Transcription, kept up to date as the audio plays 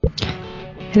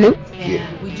Hello?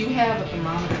 And we do have a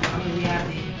thermometer. I mean, we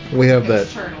have We have the that,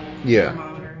 external yeah,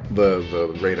 thermometer.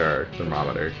 the radar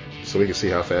thermometer, so we can see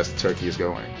how fast the turkey is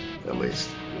going, at least.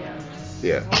 Yeah.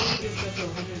 Yeah. As long as it gets up to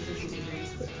 160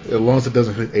 degrees. As long as it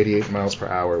doesn't hit 88 miles per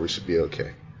hour, we should be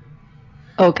okay.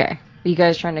 Okay. Are you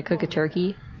guys trying to cook a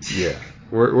turkey? Yeah.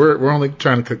 We're only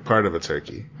trying to cook part of a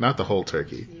turkey, not the whole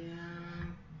turkey. Yeah.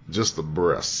 Just the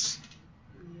breasts.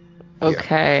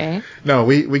 Okay. Yeah. No,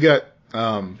 we got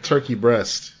turkey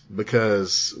breast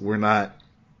because we're not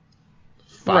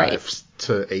 5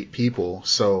 to 8 people,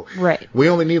 so we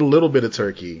only need a little bit of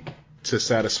turkey to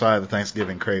satisfy the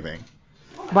Thanksgiving craving.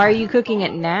 Why are you cooking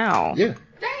it now? Yeah.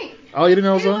 Dang. Oh, you didn't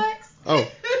know it was Hey, on? Lex.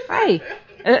 Oh.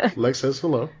 Hi. Lex says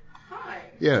hello. Hi.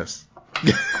 Yes.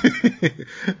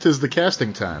 Tis the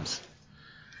casting times.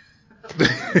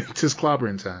 Tis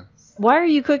clobbering time. Why are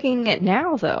you cooking it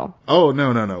now, though? Oh,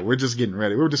 no. We're just getting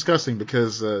ready. We were discussing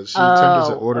because she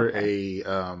attempted to order a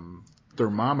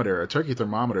thermometer, a turkey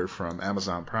thermometer from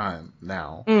Amazon Prime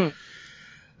now.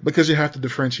 Because you have to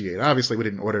differentiate. Obviously, we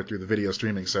didn't order it through the video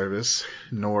streaming service,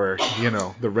 nor,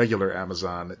 the regular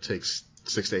Amazon that takes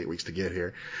 6 to 8 weeks to get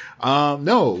here.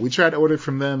 No, we tried to order it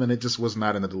from them, and it just was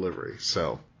not in the delivery.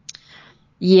 So,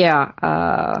 yeah,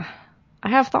 I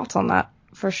have thoughts on that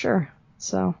for sure.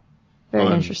 So,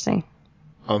 very interesting.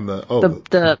 On the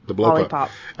the blow lollipop.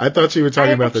 pop. I thought you were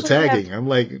talking about the tagging. I'm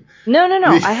like, no.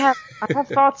 I have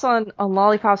thoughts on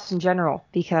lollipops in general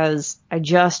because I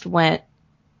just went.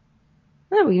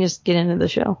 Well, we can just get into the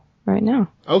show right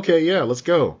now. Okay, yeah, let's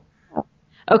go.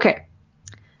 Okay.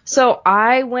 So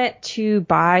I went to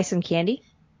buy some candy.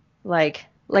 Like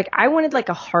I wanted like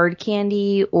a hard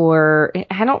candy, or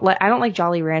I don't like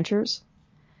Jolly Ranchers.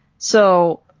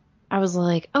 So I was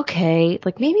like, okay,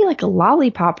 like maybe like a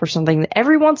lollipop or something that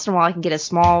every once in a while I can get a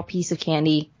small piece of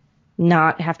candy,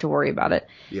 not have to worry about it.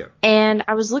 Yeah. And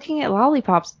I was looking at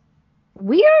lollipops.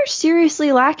 We are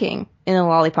seriously lacking in the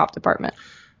lollipop department.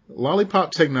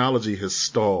 Lollipop technology has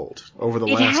stalled over the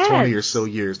last 20 or so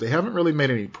years. They haven't really made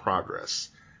any progress.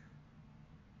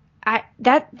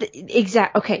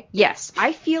 Okay, yes.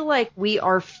 I feel like we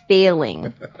are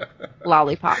failing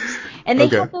lollipops. And they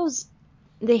have those,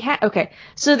 okay.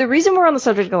 So the reason we're on the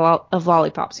subject of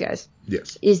lollipops, guys.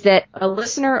 Yes. Is that a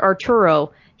listener,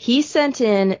 Arturo, he sent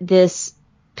in this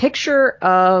picture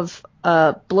of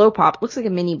a blow pop. Looks like a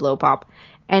mini blow pop.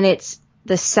 And it's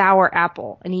the sour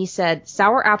apple. And he said,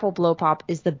 sour apple blow pop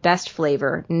is the best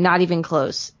flavor. Not even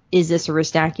close. Is this a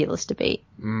Ristaculous debate?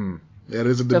 That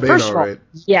is a debate, so first all right.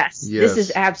 Yes, this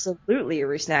is absolutely a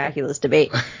Ristaculous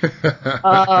debate.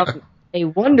 A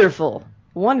wonderful,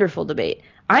 wonderful debate.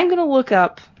 I'm going to look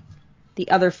up the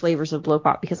other flavors of blow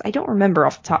pop because I don't remember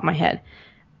off the top of my head.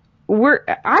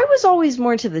 I was always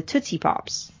more into the Tootsie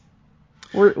Pops.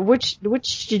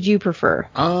 Which did you prefer?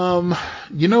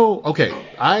 Okay,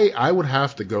 I would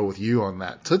have to go with you on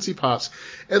that. Tootsie Pops,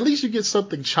 at least you get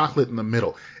something chocolate in the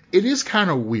middle. It is kind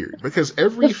of weird because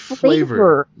every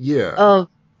flavor of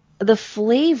the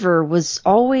flavor was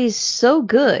always so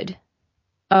good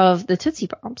of the Tootsie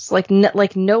Pops. Like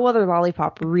no other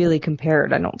lollipop really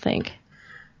compared, I don't think.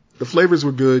 The flavors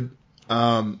were good.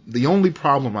 The only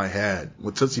problem I had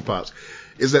with Tootsie Pops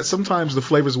is that sometimes the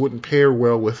flavors wouldn't pair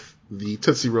well with the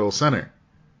Tootsie Roll Center.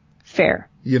 Fair.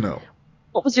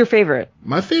 What was your favorite?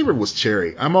 My favorite was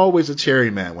cherry. I'm always a cherry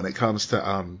man when it comes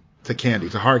to candy,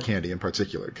 to hard candy in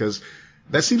particular, because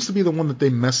that seems to be the one that they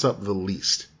mess up the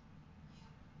least.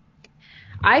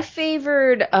 I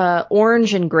favored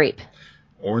orange and grape.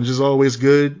 Orange is always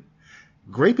good.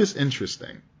 Grape is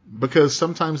interesting because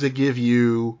sometimes they give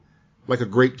you like a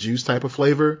grape juice type of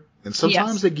flavor, and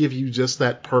sometimes they give you just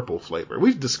that purple flavor.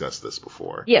 We've discussed this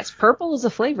before. Yes, purple is a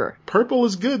flavor. Purple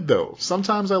is good, though.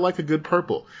 Sometimes I like a good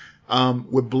purple.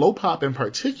 With Blow Pop in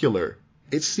particular,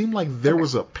 it seemed like there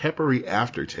was a peppery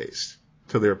aftertaste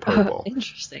to their purple.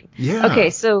 Interesting. Yeah. Okay,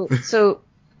 so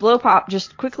Blow Pop,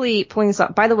 just quickly pulling this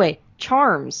up. By the way,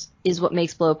 Charms is what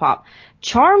makes Blow Pop.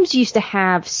 Charms used to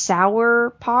have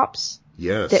sour pops.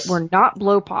 Yes. That were not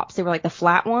Blow Pops. They were like the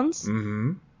flat ones.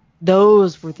 Mm-hmm.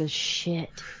 Those were the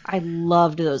shit. I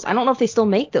loved those. I don't know if they still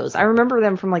make those. I remember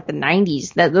them from like the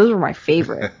 90s. Those were my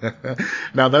favorite.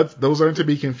 Now those aren't to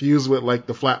be confused with like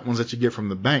the flat ones that you get from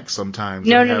the bank sometimes.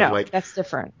 No. That's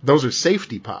different. Those are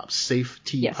safety pops,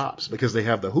 pops, because they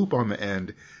have the hoop on the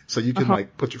end, so you can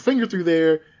like put your finger through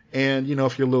there, and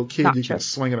if you're a little kid, you can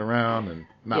swing it around and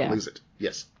not lose it.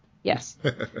 Yes. Yes.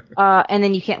 And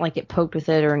then you can't like get poked with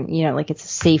it, or like it's a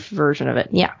safe version of it.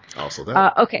 Yeah. Also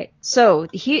that. Okay. So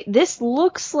this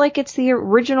looks like it's the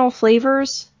original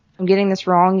flavors. If I'm getting this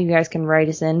wrong, you guys can write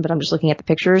us in, but I'm just looking at the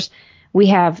pictures. We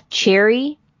have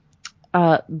cherry,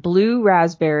 blue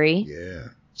raspberry,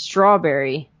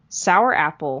 strawberry, sour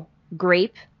apple,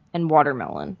 grape, and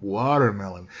watermelon.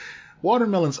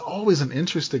 Watermelon's always an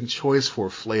interesting choice for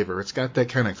flavor. It's got that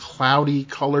kind of cloudy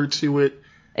color to it.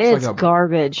 It's like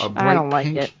garbage. I don't like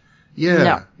it.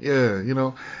 Yeah, no.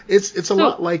 Yeah. It's a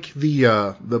lot like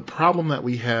the problem that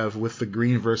we have with the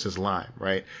green versus lime,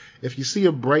 right? If you see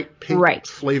a bright pink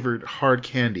flavored hard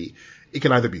candy, it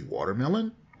can either be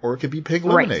watermelon or it could be pink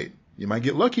lemonade. You might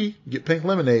get lucky, get pink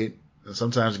lemonade, and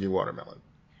sometimes you get watermelon.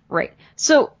 Right.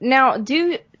 So now,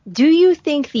 do you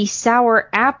think the sour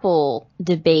apple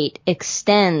debate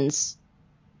extends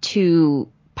to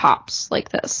pops like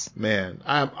this? Man,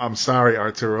 I'm sorry,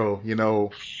 Arturo.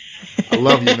 I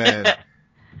love you, man,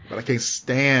 but I can't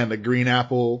stand a green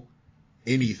apple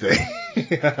anything.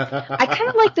 I kind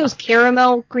of like those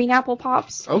caramel green apple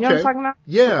pops. You know what I'm talking about?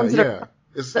 Yeah.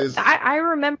 I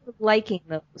remember liking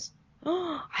those.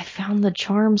 Oh, I found the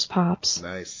Charms pops.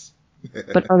 Nice.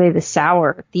 But are they the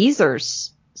sour? These are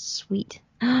sweet.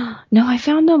 No, I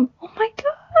found them. Oh my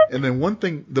god. And then one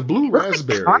thing, the blue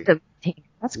raspberry.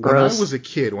 That's gross. When I was a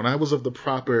kid, when I was of the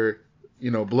proper,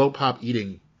 blow pop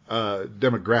eating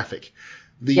demographic,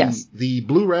 the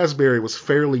blue raspberry was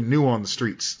fairly new on the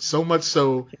streets. So much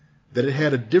so that it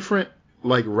had a different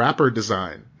wrapper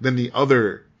design than the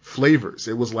other flavors.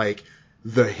 It was like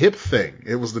the hip thing.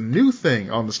 It was the new thing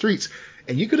on the streets,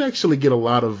 and you could actually get a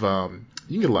lot of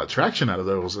traction out of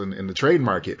those in the trade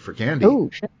market for candy. Oh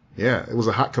shit. Yeah, it was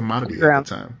a hot commodity at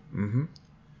the time. Mm-hmm.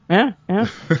 Yeah.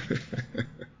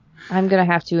 I'm gonna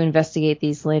have to investigate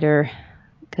these later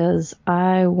because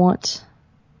I want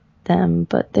them,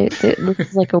 but they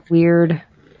look like a weird,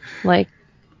 any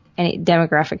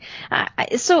demographic.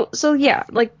 So yeah,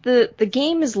 the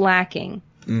game is lacking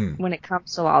when it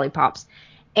comes to lollipops,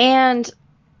 and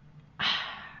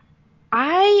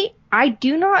I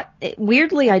do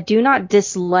not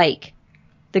dislike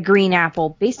the green apple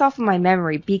based off of my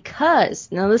memory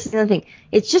because, now this is another thing,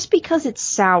 it's just because it's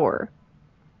sour.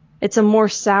 It's a more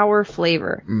sour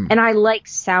flavor. And I like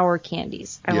sour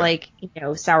candies. I like,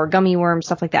 sour gummy worms,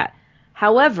 stuff like that.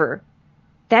 However,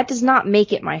 that does not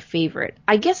make it my favorite.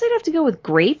 I guess I'd have to go with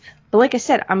grape, but like I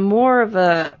said, I'm more of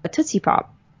a Tootsie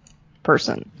Pop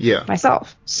person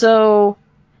myself. So,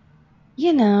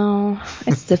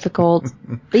 it's difficult.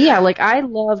 But yeah, I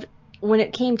loved when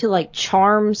it came to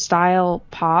Charm style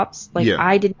pops.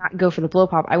 I did not go for the blow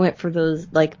pop. I went for those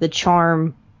the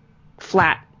Charm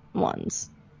flat ones.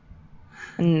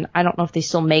 And I don't know if they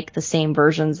still make the same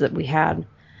versions that we had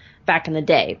back in the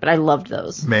day, but I loved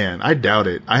those. Man, I doubt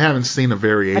it. I haven't seen a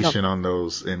variation on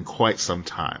those in quite some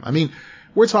time. I mean,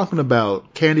 we're talking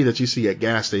about candy that you see at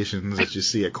gas stations, that you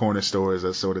see at corner stores,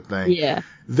 that sort of thing. Yeah.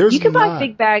 You can buy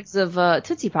big bags of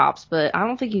Tootsie Pops, but I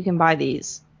don't think you can buy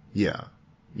these. Yeah.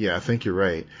 Yeah, I think you're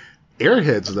right.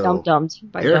 Airheads, though.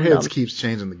 Airheads keeps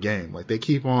changing the game. They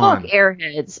keep on. Fuck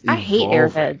Airheads. I hate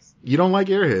Airheads. You don't like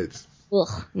Airheads?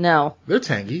 Ugh, no. They're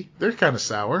tangy. They're kind of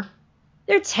sour.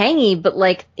 They're tangy, but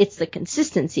it's the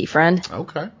consistency, friend.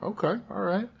 Okay. All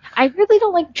right. I really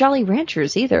don't like Jolly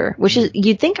Ranchers either, which is,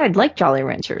 you'd think I'd like Jolly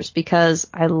Ranchers because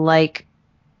I like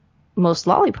most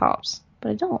lollipops, but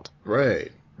I don't. Right.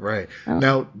 Oh.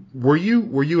 Now, were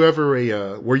you ever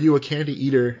a candy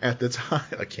eater at the time?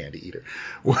 A candy eater.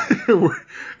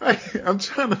 I'm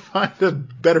trying to find a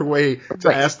better way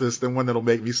to ask this than one that'll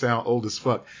make me sound old as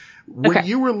fuck. When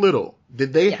you were little,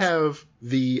 did they have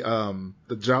the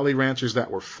Jolly Ranchers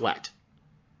that were flat?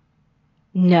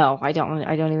 No, I don't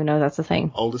even know that's a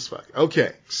thing. Old as fuck.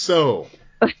 Okay, so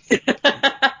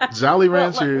Jolly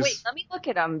Ranchers. Wait, let me look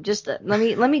at them. Just let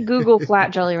me Google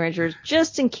flat Jolly Ranchers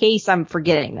just in case I'm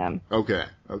forgetting them. Okay.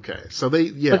 So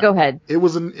but go ahead. It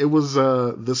was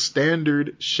the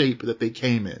standard shape that they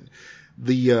came in.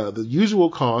 The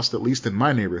usual cost, at least in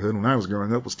my neighborhood when I was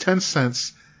growing up, was 10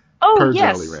 cents per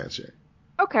Jolly Rancher.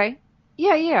 Okay.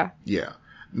 Yeah. Yeah.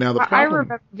 Now the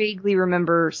problem. I vaguely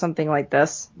remember something like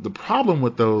this. The problem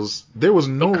with those, there was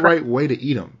no right way to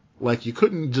eat them. You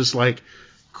couldn't just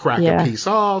crack a piece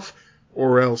off,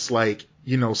 or else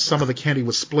some of the candy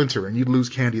would splinter and you'd lose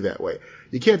candy that way.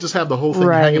 You can't just have the whole thing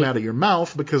hanging out of your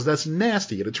mouth because that's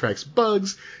nasty. It attracts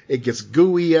bugs. It gets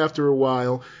gooey after a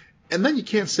while. And then you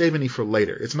can't save any for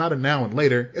later. It's not a now and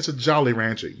later. It's a Jolly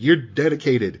Rancher. You're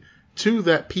dedicated to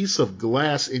that piece of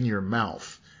glass in your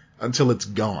mouth until it's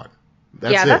gone.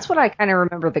 That's what I kind of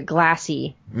remember, the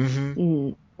glassiness.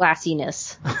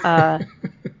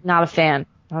 Not a fan.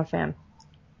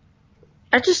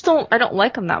 I don't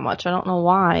like them that much. I don't know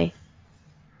why.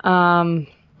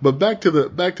 But back to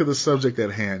the subject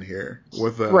at hand here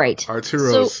with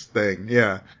Arturo's thing.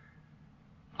 Yeah.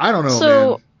 I don't know,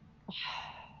 man.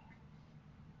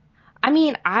 I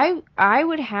mean, I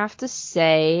would have to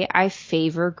say I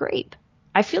favor grape.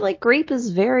 I feel like grape is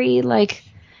very like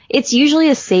it's usually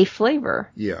a safe flavor.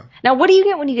 Yeah. Now, what do you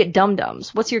get when you get Dum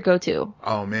Dums? What's your go-to?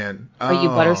 Oh man. Are you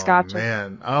butterscotch? Oh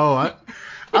man. Oh,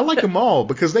 I like them all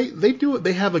because they do it.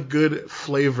 They have a good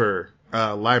flavor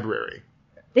library.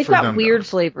 They've for got Dum weird Dums.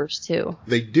 flavors too.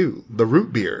 They do. The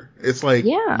root beer. It's like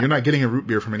Yeah. you're not getting a root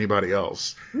beer from anybody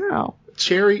else. No.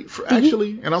 Cherry,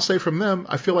 actually, and I'll say from them,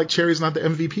 I feel like cherry's not the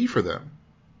MVP for them.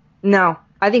 No.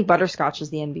 I think butterscotch is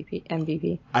the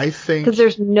MVP. I think Because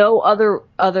there's no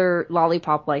other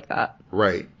lollipop like that.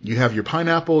 right. You have your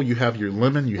pineapple, you have your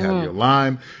lemon, you have your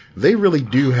lime. They really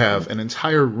do have an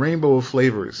entire rainbow of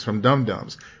flavors from Dum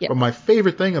Dums. Yeah. But my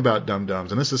favorite thing about Dum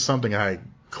Dums, and this is something I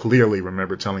clearly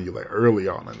remember telling you like early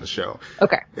on in the show,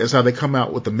 Okay. is how they come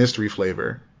out with the mystery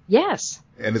flavor, Yes.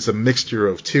 and it's a mixture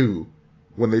of two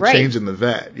when they're Right. changing the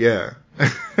vat. Yeah.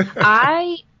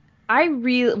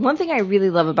 One thing I really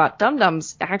love about Dum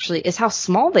Dums actually is how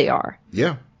small they are.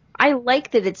 Yeah. I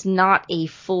like that it's not a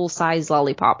full size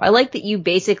lollipop. I like that you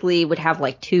basically would have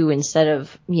like two instead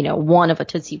of, one of a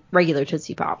regular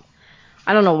Tootsie Pop.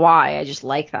 I don't know why. I just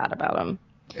like that about them.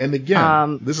 And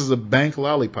again, this is a bank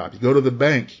lollipop. You go to the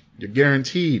bank, you're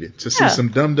guaranteed to see some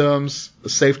Dum Dums, a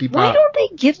safety pop. Why don't they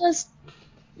give us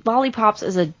lollipops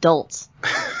as adults?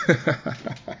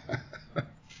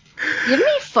 Give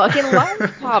me fucking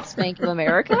lollipops, Bank of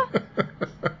America.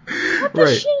 What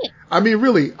the shit? I mean,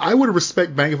 really, I would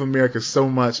respect Bank of America so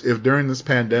much if during this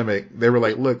pandemic they were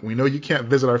like, look, we know you can't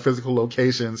visit our physical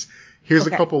locations. Here's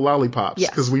a couple lollipops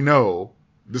because we know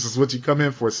this is what you come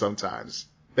in for sometimes.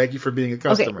 Thank you for being a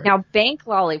customer. Okay, now bank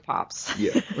lollipops.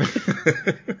 Yeah.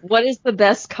 What is the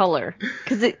best color?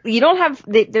 Because you don't have,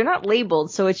 they're not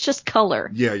labeled, so it's just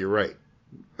color. Yeah, you're right.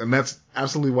 And that's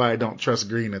absolutely why I don't trust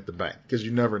green at the bank, because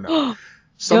you never know.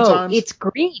 Sometimes no, it's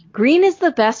green. Green is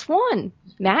the best one,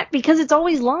 Matt, because it's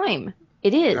always lime.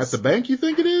 It is. At the bank, you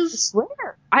think it is? I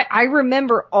swear. I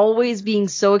remember always being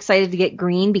so excited to get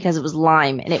green because it was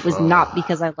lime, and it was not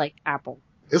because I liked apple.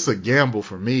 It's a gamble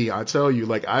for me. I tell you,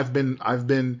 like I've been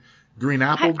green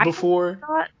appled before.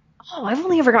 I've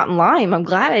only ever gotten lime. I'm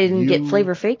glad I didn't get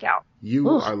flavor fake out. You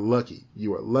are lucky.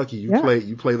 You are lucky.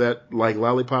 You play that like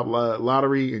lollipop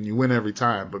lottery and you win every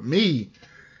time. But me,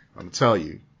 I'm telling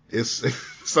you, it's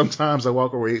sometimes I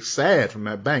walk away sad from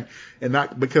that bank, and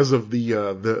not because of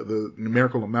the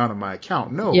numerical amount of my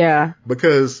account. No. Yeah.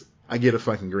 Because I get a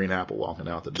fucking green apple walking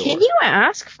out the door. Can you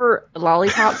ask for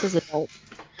lollipops as adults?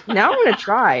 Now I'm gonna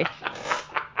try.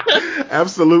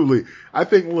 Absolutely. I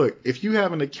think, look, if you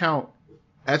have an account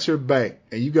at your bank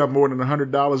and you got more than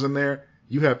 $100 in there,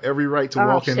 you have every right to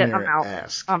walk in there and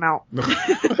ask. I'm out. No,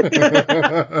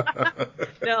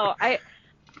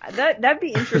 that'd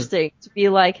be interesting to be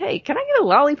like, hey, can I get a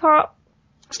lollipop?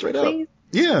 Straight please? Up.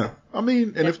 Yeah. I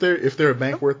mean, and if they're a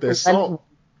bank worth their salt,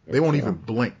 they won't even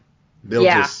blink. They'll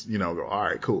just, go, all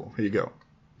right, cool, here you go.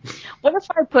 What if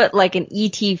I put like an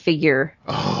ET figure?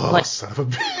 Oh, like, son of a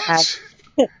bitch.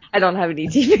 I don't have an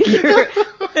ET figure.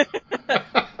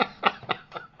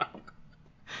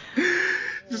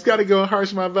 Just gotta go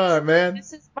harsh my vibe, man.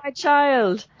 This is my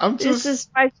child. This is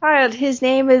my child. His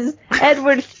name is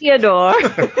Edward Theodore.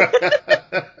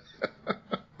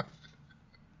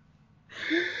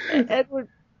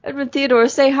 Edward Theodore,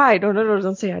 say hi. No,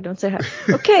 don't say hi. Don't say hi.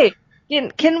 Okay,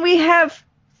 can we have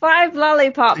 5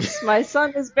 lollipops? My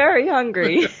son is very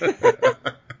hungry.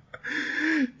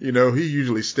 He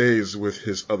usually stays with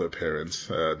his other parents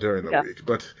during the week,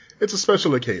 but it's a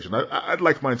special occasion. I'd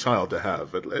like my child to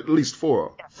have at least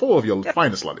 4 of your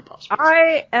finest lollipops. Please.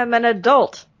 I am an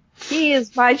adult. He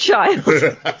is my child.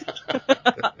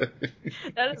 That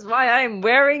is why I'm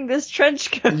wearing this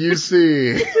trench coat. You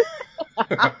see.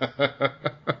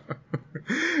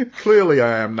 Clearly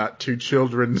I am not 2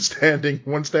 children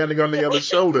one standing on the other's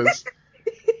shoulders.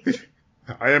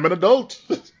 I am an adult.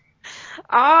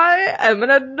 I am an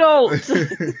adult.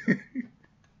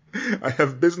 I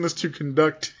have business to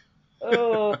conduct.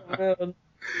 Oh, man.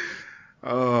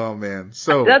 Oh, man.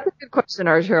 So that's a good question,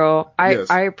 Arturo.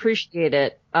 I appreciate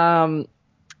it. I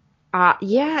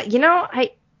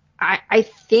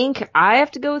think I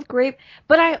have to go with grape,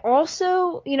 but I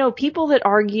also, people that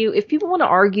argue, if people want to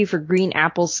argue for green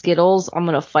apple Skittles, I'm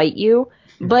going to fight you.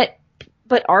 But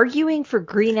arguing for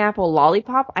green apple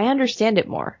lollipop, I understand it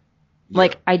more. Yeah.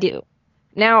 Like, I do.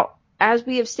 Now, as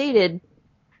we have stated,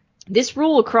 this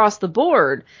rule across the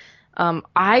board,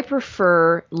 I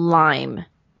prefer lime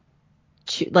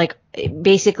to, like,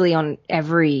 basically in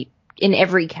every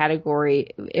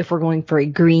category. If we're going for a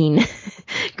green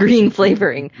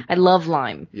flavoring, I love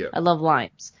lime. Yeah. I love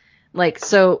limes. Like,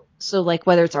 so like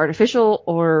whether it's artificial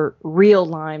or real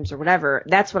limes or whatever,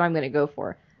 that's what I'm going to go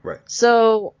for. Right.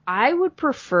 So I would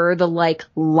prefer the like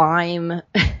lime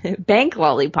bank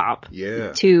lollipop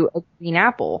to a green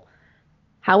apple.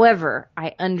 However,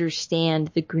 I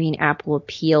understand the green apple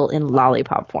appeal in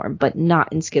lollipop form, but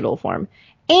not in Skittle form.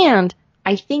 And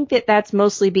I think that that's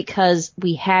mostly because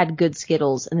we had good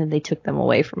Skittles and then they took them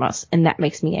away from us. And that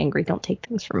makes me angry. Don't take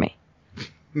things from me.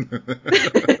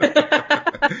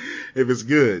 If it's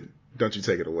good, don't you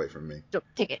take it away from me. Don't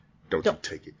take it. Don't you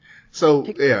take it. So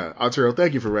yeah, Arturo,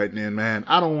 thank you for writing in, man.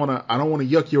 I don't wanna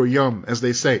yuck your yum, as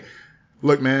they say.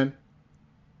 Look, man,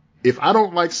 if I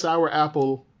don't like sour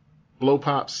apple blow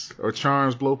pops or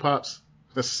Charms blow pops,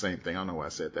 that's the same thing. I don't know why I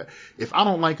said that. If I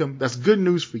don't like them, that's good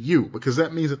news for you, because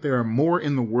that means that there are more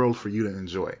in the world for you to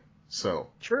enjoy. So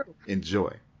true.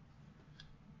 Enjoy.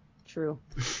 True.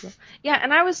 Yeah,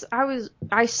 and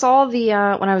I saw the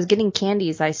when I was getting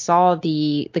candies, I saw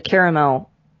the caramel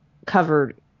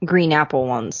covered green apple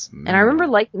ones. And I remember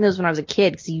liking those when I was a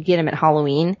kid because you get them at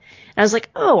Halloween. And I was like,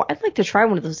 "Oh, I'd like to try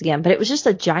one of those again." But it was just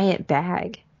a giant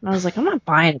bag. And I was like, "I'm not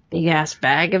buying a big ass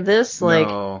bag of this." Like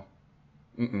no.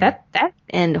 that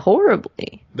end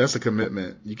horribly. That's a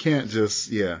commitment. You can't just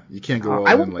you can't go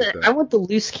all in like that. I want the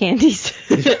loose candies.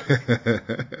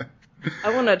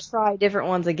 I want to try different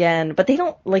ones again, but they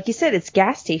don't, like you said, it's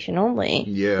gas station only.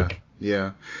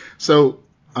 Yeah. So,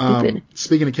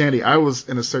 speaking of candy, I was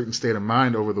in a certain state of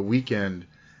mind over the weekend.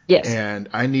 Yes. And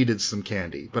I needed some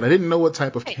candy, but I didn't know what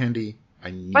type of candy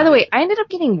I needed. By the way, I ended up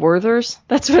getting Werther's.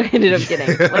 That's what I ended up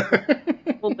getting.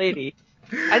 Like, old lady.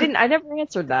 I never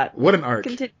answered that. What an arc.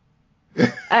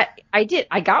 I did.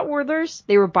 I got Werther's.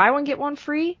 They were buy one, get one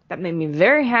free. That made me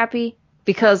very happy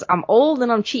because I'm old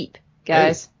and I'm cheap,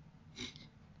 guys. Hey.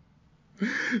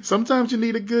 Sometimes you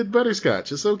need a good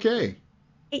butterscotch. It's okay.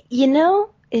 You know,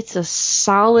 it's a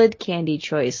solid candy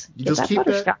choice. You just keep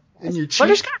that in your cheek.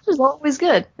 Butterscotch is always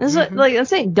good. This is like I'm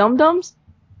saying, Dum Dums,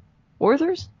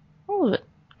 Werther's, all of it.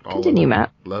 Continue,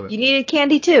 Matt. Love it. You needed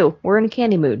candy too. We're in a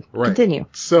candy mood. Right. Continue.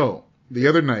 So the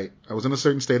other night, I was in a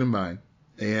certain state of mind,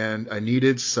 and I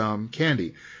needed some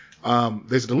candy.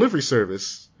 There's a delivery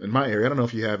service in my area. I don't know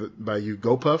if you have it by you.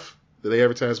 GoPuff. Do they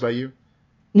advertise by you?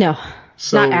 No,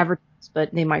 not advertised,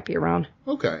 but they might be around.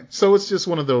 Okay. So it's just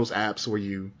one of those apps where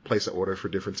you place an order for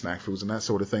different snack foods and that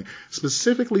sort of thing.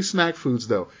 Specifically snack foods,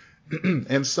 though,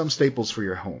 and some staples for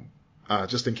your home.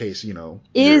 Just in case, you know.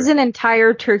 Is an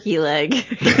entire turkey leg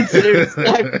considered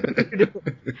snack food?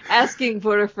 Asking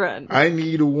for a friend. I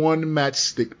need one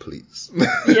matchstick, please.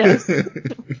 Yes.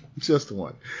 Just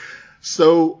one.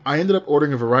 So I ended up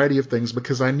ordering a variety of things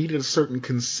because I needed a certain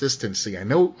consistency. I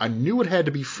knew it had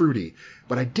to be fruity,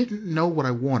 but I didn't know what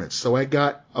I wanted. So I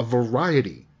got a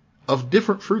variety of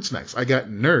different fruit snacks. I got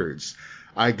Nerds.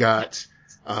 I got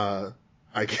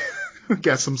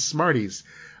got some Smarties.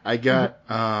 I got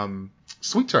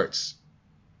Sweet Tarts.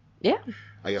 Yeah.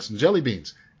 I got some jelly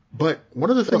beans. But one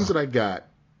of the things that I got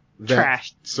that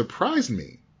surprised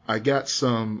me, I got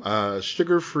some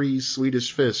sugar-free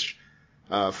Swedish fish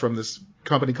from this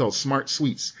company called Smart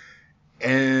Sweets.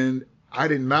 And I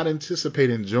did not anticipate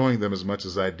enjoying them as much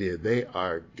as I did. They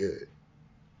are good.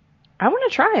 I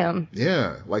want to try them.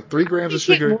 Yeah, like 3 grams of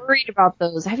sugar. I'm worried about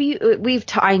those. Have you?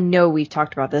 I know we've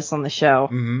talked about this on the show.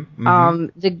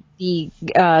 The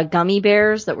gummy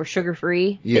bears that were sugar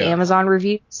free. Yeah. The Amazon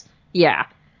reviews. Yeah.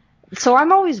 So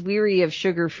I'm always weary of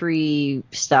sugar free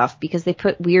stuff because they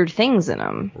put weird things in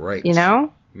them. Right. You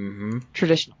know. Mm-hmm.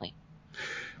 Traditionally.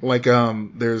 Like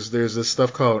there's this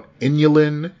stuff called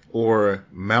inulin or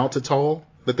maltitol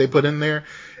that they put in there.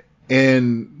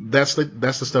 And that's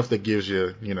the stuff that gives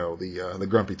you, you know, the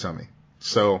grumpy tummy.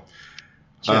 So,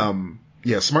 sure.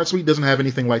 Smart Sweet doesn't have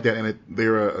anything like that in it.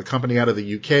 They're a company out of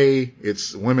the UK.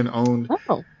 It's women owned.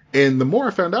 Oh. And the more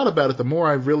I found out about it, the more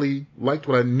I really liked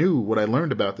what I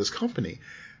learned about this company.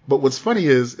 But what's funny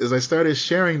is I started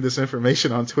sharing this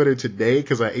information on Twitter today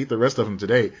because I ate the rest of them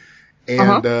today.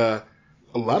 And a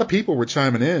lot of people were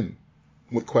chiming in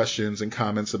with questions and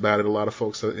comments about it. A lot of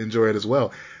folks enjoy it as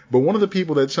well. But one of the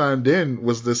people that chimed in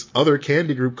was this other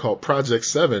candy group called Project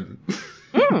 7.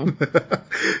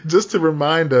 Just to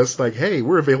remind us, like, hey,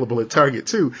 we're available at Target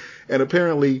too. And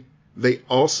apparently they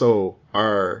also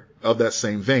are of that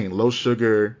same vein. Low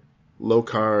sugar, low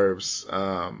carbs,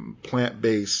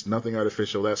 plant-based, nothing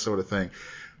artificial, that sort of thing.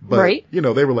 But, you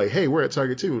know, they were like, hey, we're at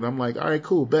Target too. And I'm like, all right,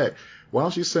 cool, bet. Why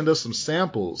don't you send us some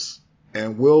samples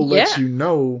And we'll let Yeah. you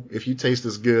know if you taste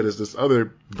as good as this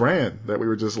other brand that we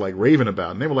were just like raving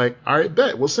about. And they were like, all right,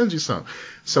 bet, we'll send you some.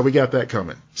 So we got that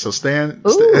coming. So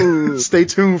Ooh. stay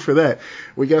tuned for that.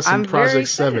 We got some I'm Project very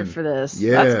excited 7 for this.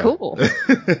 Yeah. That's cool.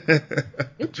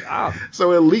 Good job.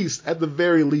 So at the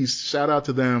very least, shout out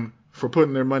to them for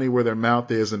putting their money where their mouth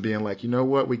is and being like, you know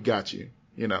what, we got you,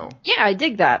 you know. Yeah, I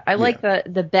dig that. I like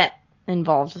the bet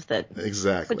involved with it.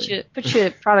 Exactly. Put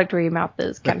your product where your mouth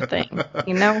is, kind of thing.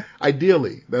 You know.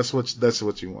 Ideally, that's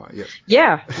what you want. Yes.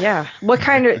 Yeah. What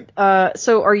kind of?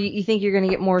 So, you think you're gonna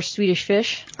get more Swedish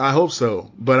Fish? I hope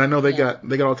so, but I know they got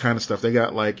all kind of stuff. They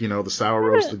got like the sour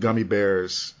roast, the gummy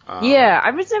bears. Yeah, I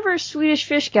was never a Swedish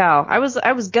Fish gal. I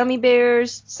was gummy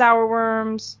bears, sour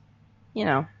worms,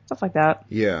 stuff like that.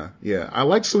 Yeah. I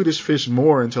liked Swedish Fish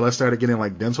more until I started getting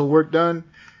like dental work done.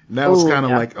 Now it's kind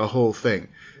of like a whole thing.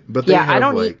 But they have I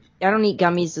don't eat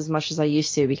gummies as much as I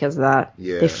used to because of that.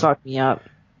 Yeah. They fuck me up.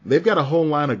 They've got a whole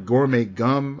line of gourmet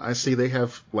gum. I see they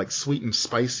have like sweet and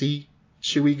spicy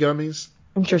chewy gummies.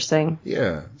 Interesting.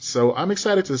 Yeah. So I'm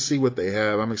excited to see what they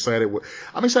have. I'm excited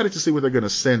to see what they're going to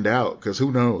send out, because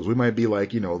who knows? We might be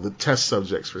like, the test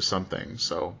subjects for something.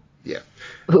 So, yeah.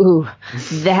 Ooh,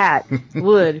 that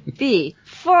would be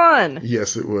fun.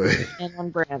 Yes, it would. And on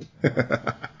brand.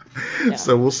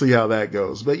 So we'll see how that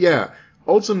goes. But yeah,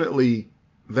 ultimately,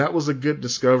 that was a good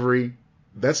discovery.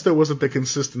 That still wasn't the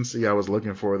consistency I was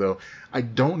looking for, though. I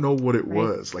don't know what it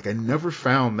was. Like, I never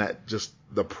found that just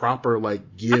the proper,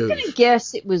 like, give. I'm going to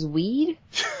guess it was weed.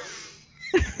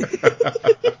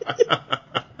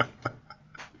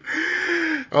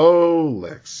 Oh,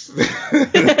 Lex.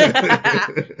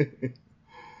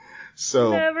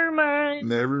 So. Never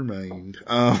mind.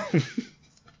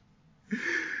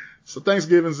 So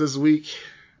Thanksgiving's this week.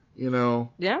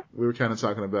 Yeah. We were kind of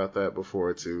talking about that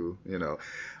before too. Dee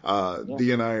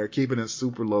and I are keeping it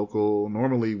super local.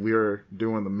 Normally we're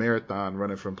doing the marathon,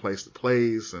 running from place to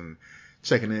place and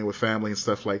checking in with family and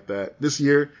stuff like that. This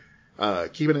year,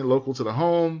 keeping it local to the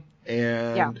home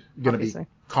and going to be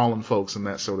calling folks and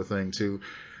that sort of thing too.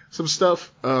 Some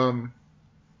stuff, I don't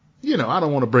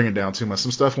want to bring it down too much.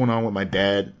 Some stuff went on with my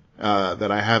dad,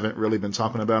 that I haven't really been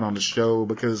talking about on the show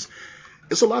because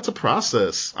it's a lot to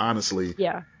process, honestly.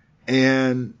 Yeah.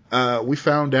 And we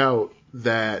found out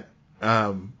that,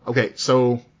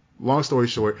 so long story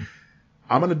short,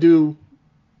 I'm going to do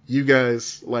you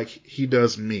guys like he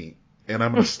does me. And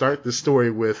I'm going to start the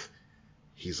story with,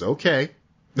 he's okay.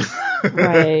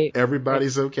 Right.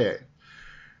 Everybody's okay.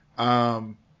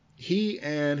 He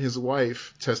and his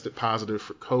wife tested positive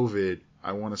for COVID,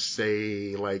 I want to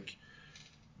say like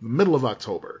the middle of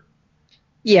October.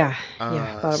 Yeah,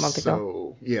 about a month ago.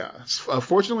 So, yeah.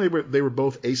 Fortunately, they were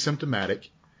both asymptomatic.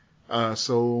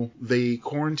 So they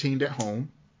quarantined at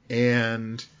home,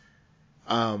 and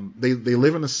they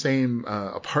live in the same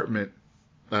apartment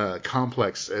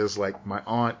complex as like my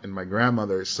aunt and my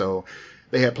grandmother. So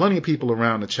they had plenty of people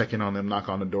around to check in on them, knock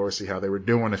on the door, see how they were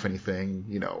doing. If anything,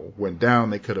 went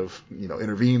down, they could have,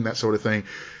 intervened, that sort of thing.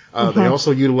 They also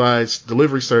utilized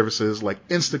delivery services like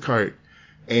Instacart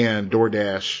and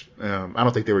DoorDash. I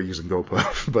don't think they were using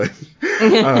GoPuff, but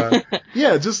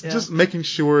just making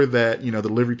sure that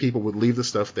delivery people would leave the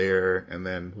stuff there and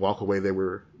then walk away. They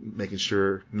were making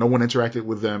sure no one interacted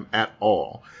with them at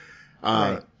all.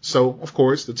 Right. So of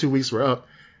course the 2 weeks were up,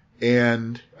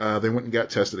 and they went and got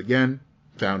tested again.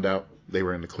 Found out they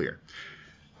were in the clear.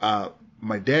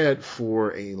 My dad,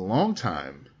 for a long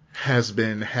time, has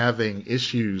been having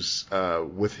issues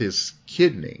with his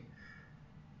kidney.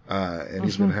 And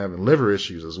he's been having liver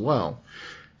issues as well.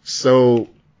 So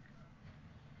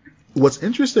what's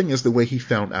interesting is the way he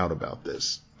found out about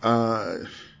this.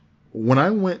 When I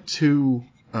went to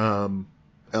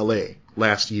LA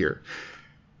last year,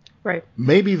 right,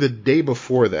 maybe the day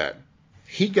before that,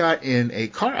 he got in a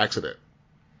car accident.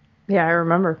 Yeah, I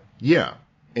remember. Yeah.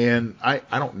 And I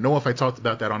don't know if I talked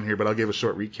about that on here, but I'll give a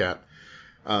short recap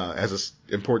as it's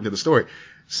important to the story.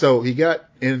 So he got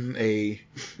in a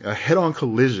head-on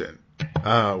collision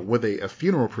with a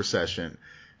funeral procession.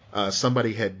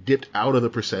 Somebody had dipped out of the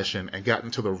procession and got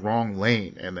into the wrong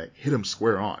lane, and that hit him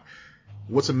square on.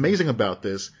 What's amazing about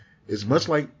this is, much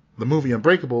like the movie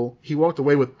Unbreakable, he walked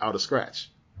away without a scratch.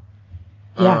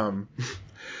 Yeah.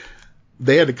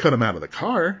 They had to cut him out of the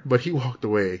car, but he walked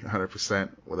away 100%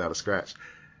 without a scratch.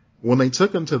 When they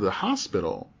took him to the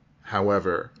hospital,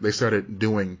 however, they started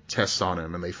doing tests on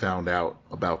him, and they found out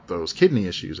about those kidney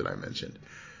issues that I mentioned.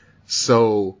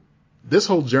 So this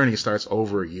whole journey starts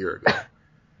over a year ago.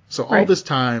 So all this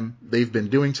time, they've been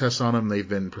doing tests on him, they've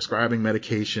been prescribing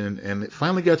medication, and it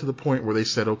finally got to the point where they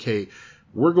said, okay,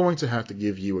 we're going to have to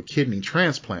give you a kidney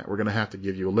transplant. We're going to have to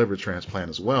give you a liver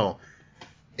transplant as well.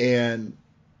 And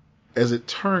as it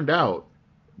turned out,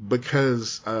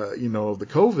 because, of the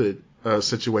COVID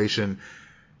situation,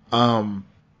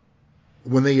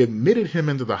 when they admitted him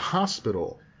into the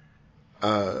hospital,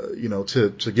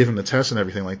 to give him the test and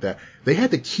everything like that, they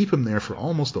had to keep him there for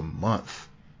almost a month.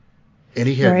 And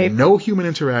he had no human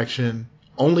interaction.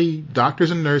 Only doctors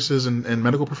and nurses and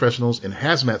medical professionals in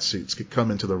hazmat suits could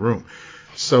come into the room.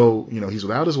 So, he's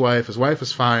without his wife. His wife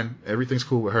is fine. Everything's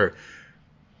cool with her.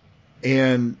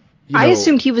 And, I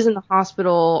assumed he was in the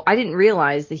hospital. I didn't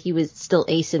realize that he was still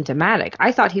asymptomatic.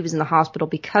 I thought he was in the hospital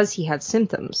because he had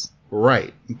symptoms.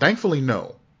 Right. Thankfully,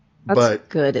 no. That's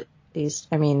good, at least.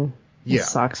 I mean, it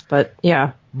sucks, but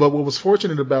yeah. But what was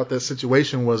fortunate about that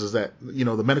situation was that,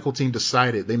 the medical team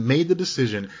they made the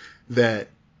decision that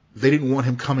they didn't want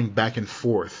him coming back and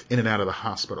forth in and out of the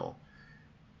hospital.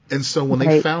 And so when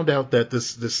they found out that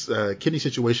this kidney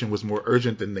situation was more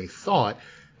urgent than they thought,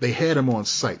 they had him on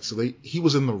site. So he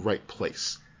was in the right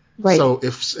place. Right. So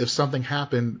if something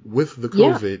happened with the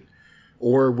COVID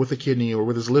or with the kidney or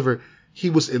with his liver, he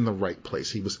was in the right place.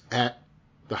 He was at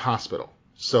the hospital.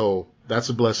 So that's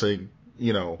a blessing,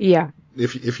 Yeah.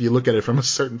 If you look at it from a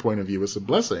certain point of view, it's a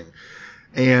blessing.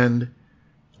 And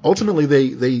ultimately,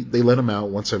 they let him out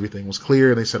once everything was clear,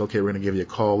 and they said, okay, we're going to give you a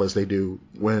call, as they do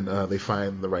when they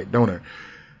find the right donor.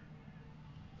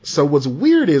 So what's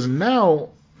weird is now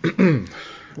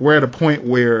we're at a point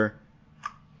where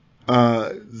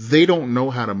they don't know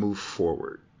how to move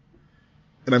forward.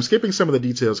 And I'm skipping some of the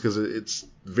details because it's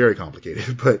very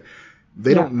complicated, but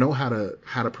they don't know how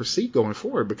to proceed going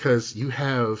forward, because you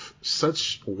have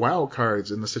such wild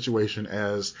cards in the situation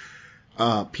as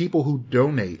people who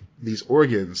donate these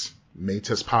organs may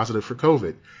test positive for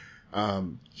COVID.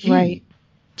 He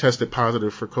tested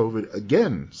positive for COVID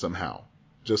again somehow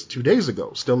just 2 days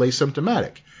ago, still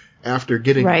asymptomatic after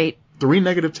getting 3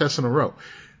 negative tests in a row.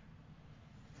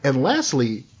 And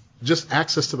lastly, just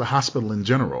access to the hospital in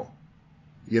general.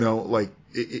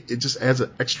 It just adds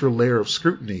an extra layer of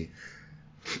scrutiny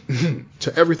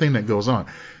to everything that goes on.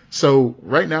 So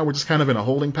right now we're just kind of in a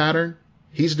holding pattern.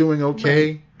 He's doing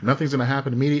okay. Right. Nothing's going to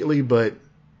happen immediately, but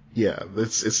yeah,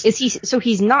 it's. Is he? So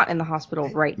he's not in the hospital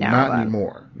right now. Not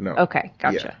anymore. No. Okay,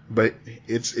 gotcha. Yeah, but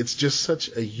it's just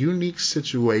such a unique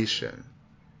situation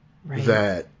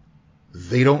that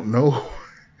they don't know.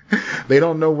 They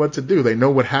don't know what to do. They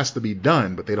know what has to be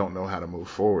done, but they don't know how to move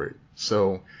forward.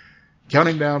 So,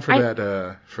 counting down for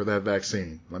that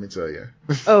vaccine. Let me tell you.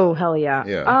 Oh hell yeah.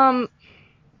 Yeah.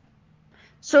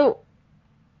 So.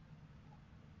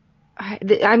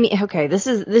 I mean, okay, this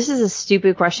is a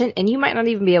stupid question, and you might not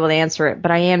even be able to answer it,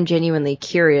 but I am genuinely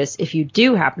curious if you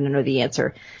do happen to know the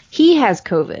answer. He has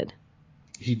COVID.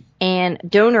 And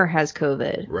donor has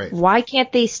COVID. Right. Why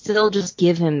can't they still just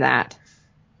give him that?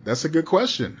 That's a good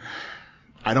question.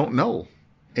 I don't know.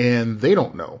 And they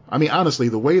don't know. I mean, honestly,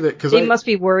 the way that... They must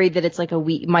be worried that it's like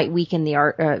might weaken the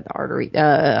artery,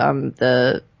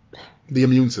 the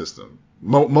immune system.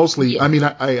 Mostly, yeah. I mean,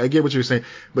 I get what you're saying,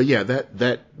 but yeah,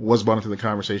 that was brought into the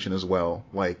conversation as well.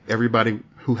 Like, everybody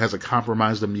who has a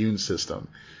compromised immune system,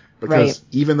 because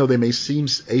even though they may seem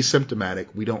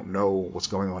asymptomatic, we don't know what's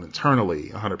going on internally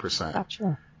 100%.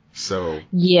 Gotcha. So.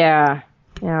 Yeah.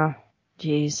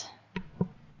 Jeez.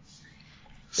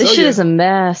 This shit is a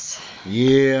mess.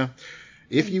 Yeah.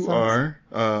 If you are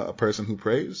a person who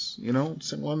prays,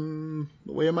 send one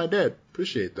the way of my dad.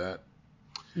 Appreciate that.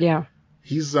 Yeah.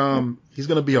 He's going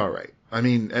to be all right. I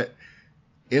mean,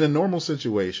 in a normal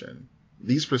situation,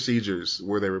 these procedures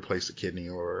where they replace a kidney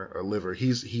or a liver,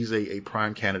 he's a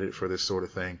prime candidate for this sort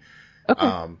of thing.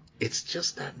 Okay. It's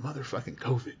just that motherfucking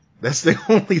COVID. That's the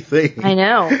only thing. I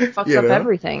know. Fucks up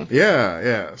everything.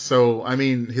 Yeah. So, I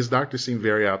mean, his doctors seem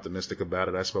very optimistic about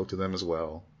it. I spoke to them as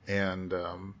well. And,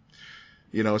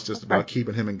 it's just about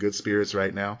keeping him in good spirits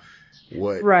right now.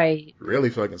 What really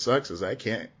fucking sucks is I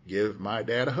can't give my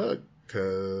dad a hug.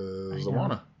 Because I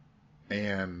wanna.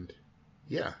 And,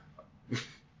 yeah.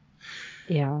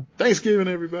 Yeah. Thanksgiving,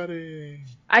 everybody.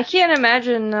 I can't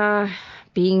imagine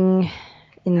being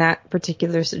in that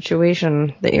particular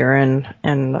situation that you're in,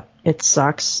 and it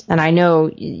sucks. And I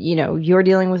know, you're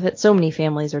dealing with it. So many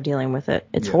families are dealing with it.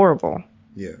 It's horrible.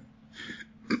 Yeah.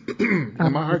 And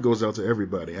my heart goes out to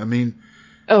everybody. I mean,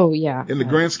 oh, yeah. In the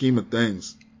grand scheme of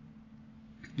things,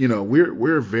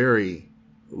 we're very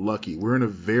lucky. We're in a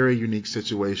very unique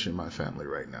situation, my family,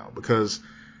 right now, because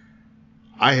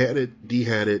I had it, Dee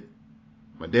had it,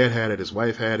 my dad had it, his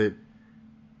wife had it,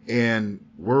 and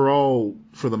we're all,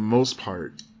 for the most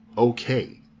part,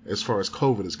 okay as far as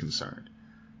COVID is concerned.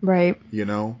 Right.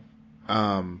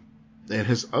 And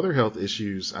his other health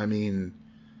issues, I mean,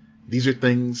 these are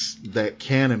things that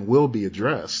can and will be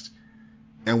addressed.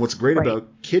 And what's great Right. about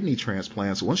kidney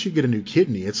transplants, once you get a new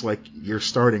kidney, it's like you're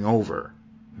starting over,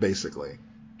 basically.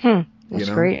 That's You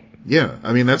know? great. Yeah.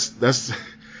 I mean, that's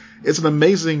it's an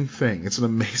amazing thing. It's an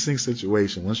amazing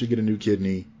situation. Once you get a new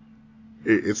kidney,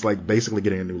 it's like basically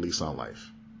getting a new lease on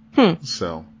life.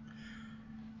 So,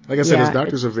 like I said, Yeah, his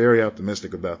doctors are very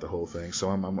optimistic about the whole thing. So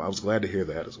I was glad to hear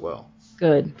that as well.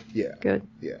 Good. Yeah. Good.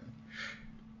 Yeah.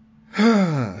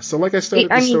 So like I started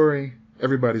the story,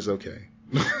 everybody's okay.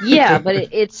 Yeah, but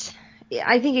it's.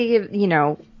 I think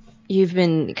you've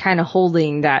been kind of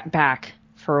holding that back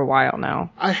for a while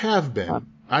now. I have been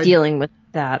dealing with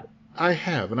that. I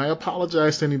have, and I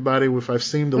apologize to anybody if I've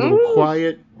seemed a little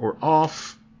quiet or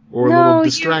off or a little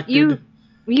distracted.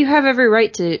 You have every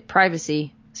right to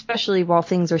privacy, especially while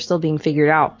things are still being figured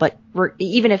out. But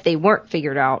even if they weren't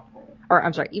figured out, or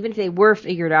I'm sorry, even if they were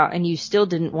figured out and you still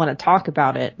didn't want to talk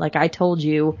about it, like I told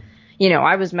you,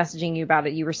 I was messaging you about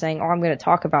it. You were saying, "Oh, I'm going to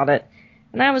talk about it,"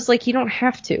 and I was like, "You don't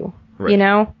have to." Right.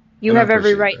 You And have I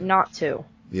every appreciate right that. not to.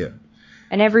 Yeah.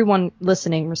 And everyone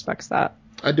listening respects that.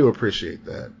 I do appreciate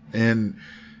that. And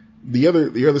the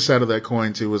other side of that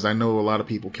coin too is I know a lot of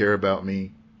people care about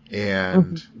me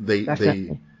and they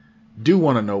do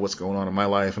want to know what's going on in my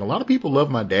life, and a lot of people love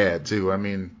my dad too. I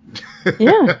mean,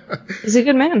 yeah, he's a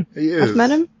good man. He is. I've met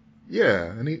him. Yeah,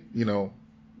 and he,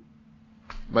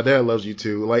 my dad loves you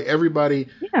too. Like everybody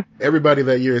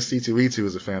that year at C2E2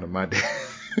 is a fan of my dad.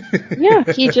 Yeah,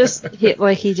 he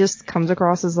just comes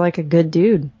across as like a good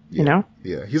dude, Yeah,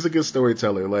 he's a good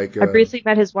storyteller. Like I briefly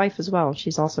met his wife as well.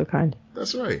 She's also kind.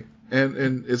 That's right.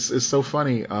 And it's so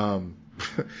funny.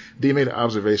 Dee made an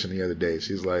observation the other day.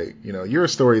 She's like, you're a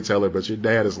storyteller, but your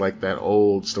dad is like that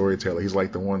old storyteller. He's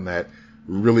like the one that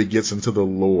really gets into the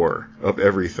lore of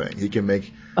everything. He can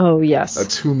make a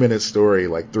 2-minute story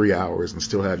like 3 hours and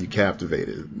still have you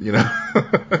captivated,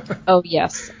 Oh,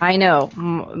 yes. I know.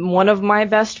 One of my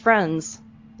best friends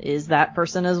is that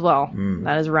person as well.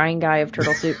 That is Ryan Guy of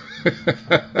Turtle Soup.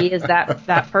 He is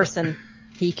that person.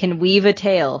 He can weave a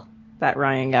tale, that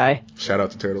Ryan Guy. Shout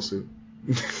out to Turtle Soup.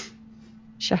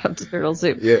 Shout out to Turtle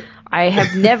Soup. Yeah. I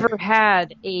have never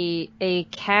had a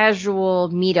casual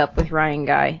meetup with Ryan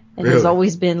Guy. It has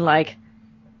always been like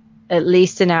at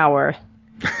least an hour,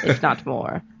 if not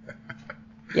more.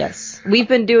 Yes. We've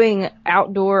been doing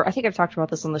outdoor, I think I've talked about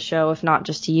this on the show, if not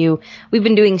just to you. We've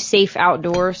been doing safe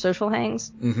outdoor social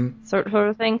hangs, sort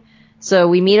of thing. So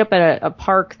we meet up at a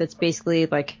park that's basically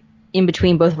like in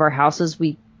between both of our houses.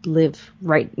 We live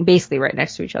basically right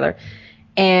next to each other.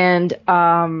 And,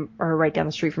 or right down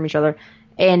the street from each other.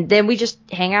 And then we just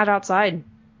hang out outside,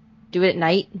 do it at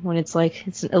night when it's a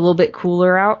little bit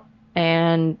cooler out,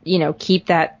 and, keep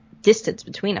that distance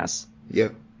between us.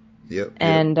 Yep.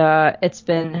 And, it's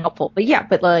been helpful.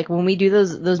 But like when we do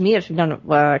those meetups, we've done it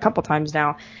a couple times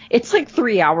now. It's like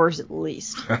 3 hours at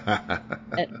least.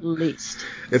 At least.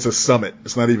 It's a summit.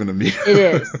 It's not even a meetup. It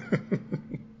is.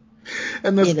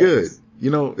 And that's good.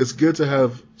 It's good to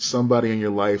have somebody in your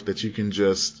life that you can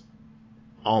just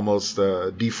almost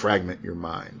defragment your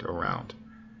mind around.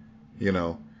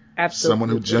 Absolutely. Someone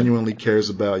who genuinely cares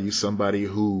about you, somebody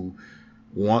who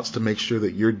wants to make sure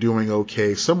that you're doing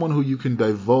okay, someone who you can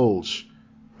divulge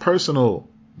personal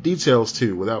details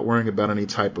to without worrying about any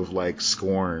type of like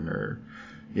scorn or,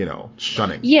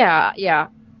 shunning. Yeah.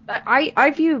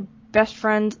 I view best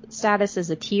friend status as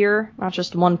a tier, not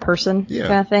just one person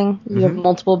kind of thing. You have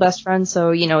multiple best friends,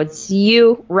 so it's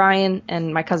you, Ryan,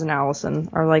 and my cousin Allison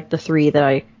are like the three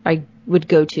that I would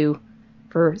go to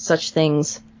for such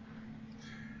things,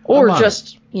 or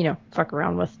just fuck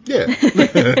around with. Yeah.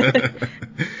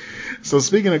 So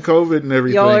speaking of COVID and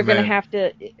everything, y'all are gonna have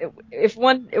to, if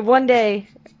one day,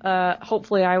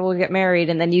 hopefully I will get married,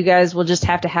 and then you guys will just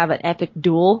have to have an epic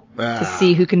duel to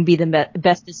see who can be the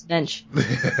bestest bench.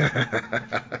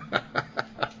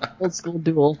 Old school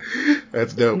duel.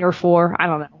 That's dope. 10 or 4, I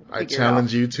don't know. I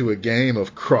challenge you to a game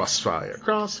of Crossfire.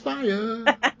 Crossfire.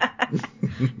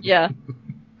 Yeah.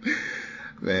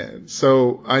 Man,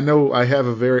 so I know I have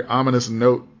a very ominous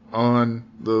note on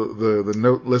the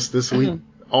note list this week.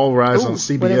 All Rise on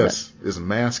CBS is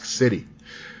Mask City.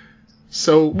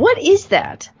 So what is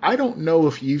that? I don't know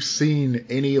if you've seen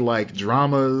any like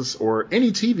dramas or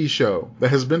any TV show that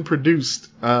has been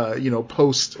produced,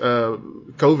 post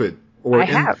COVID or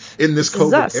in this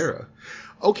COVID era.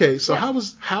 Okay, so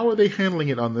how are they handling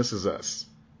it on This Is Us?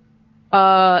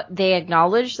 They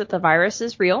acknowledge that the virus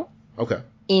is real. Okay.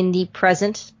 In the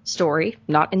present story,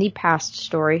 not in the past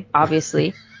story,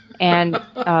 obviously, and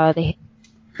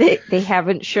they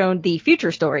haven't shown the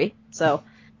future story, so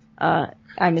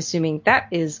I'm assuming that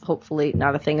is hopefully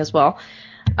not a thing as well.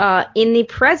 In the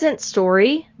present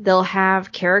story, they'll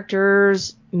have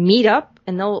characters meet up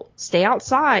and they'll stay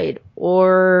outside,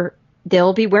 or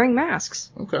they'll be wearing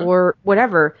masks, or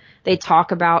whatever. They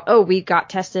talk about, oh, we got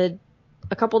tested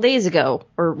a couple days ago,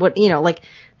 or what, like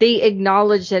they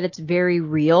acknowledge that it's very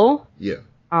real. Yeah.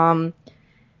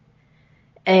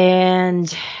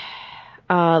 And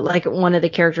like one of the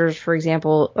characters, for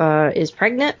example, is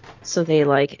pregnant, so they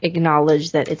like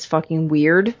acknowledge that it's fucking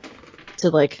weird to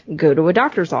like go to a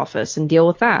doctor's office and deal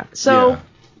with that. So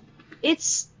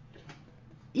it's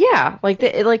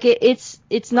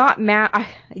it's not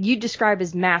you describe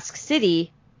as Mask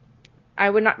City. I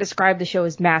would not describe the show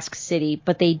as Mask City,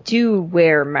 but they do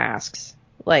wear masks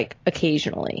like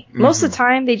occasionally. Mm-hmm. Most of the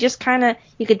time they just kind of,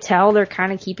 you could tell they're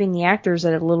kind of keeping the actors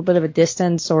at a little bit of a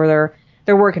distance, or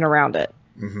they're working around it.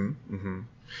 Mm-hmm.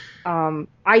 Mm-hmm.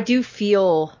 I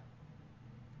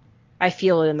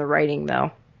feel it in the writing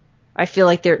though. I feel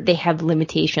like they have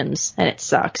limitations, and it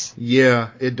sucks.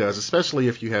 Yeah, it does, especially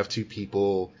if you have two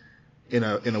people in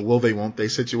a will they won't they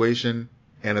situation,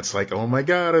 and it's like, oh my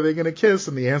god, are they gonna kiss?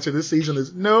 And the answer this season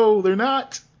is no, they're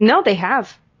not. No, they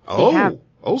have. Oh,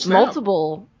 snap.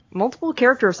 Multiple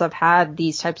characters have had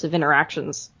these types of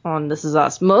interactions on This Is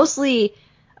Us. Mostly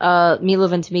Milo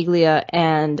Ventimiglia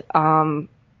and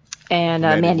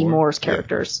Mandy Moore's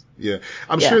characters. Yeah.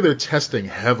 I'm sure they're testing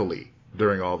heavily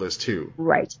during all this too.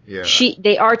 Right. Yeah.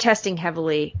 They are testing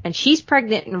heavily, and she's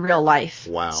pregnant in real life.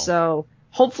 Wow. So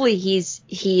hopefully he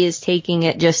is taking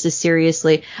it just as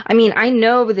seriously. I mean, I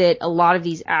know that a lot of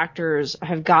these actors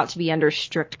have got to be under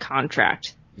strict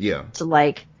contract. Yeah. So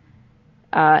like,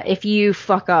 if you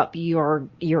fuck up, you're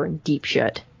in deep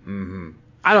shit. Mm-hmm.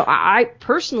 I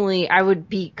personally, I would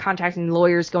be contacting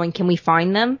lawyers going, can we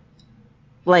fine them?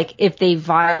 Like, if they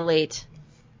violate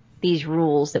these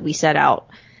rules that we set out,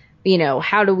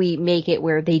 how do we make it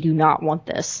where they do not want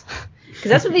this? Because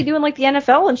that's what they do in like the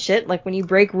NFL and shit. Like when you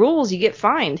break rules, you get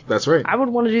fined. That's right. I would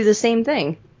want to do the same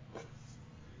thing.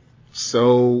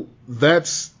 So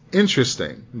that's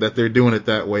interesting that they're doing it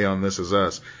that way on This Is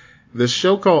Us. This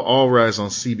show called All Rise on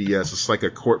CBS, it's like a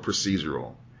court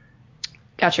procedural.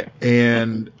 Gotcha.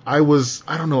 And I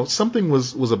don't know, something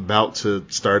was about to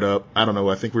start up. I don't know,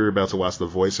 I think we were about to watch The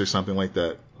Voice or something like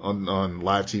that on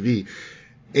live TV.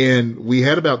 And we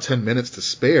had about 10 minutes to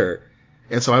spare.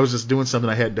 And so I was just doing something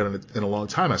I hadn't done in a long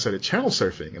time. I started channel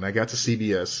surfing, and I got to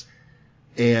CBS.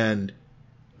 And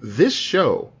this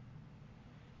show,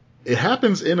 it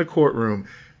happens in a courtroom,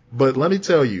 but let me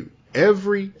tell you,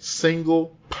 every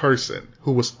single person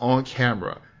who was on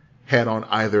camera had on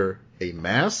either a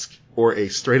mask or a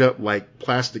straight up like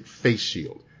plastic face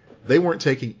shield. They weren't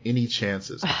taking any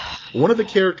chances. One of the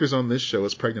characters on this show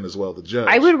is pregnant as well, the judge.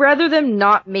 I would rather them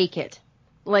not make it.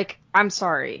 Like, I'm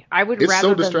sorry. I would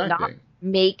rather them not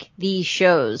make these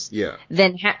shows. Yeah.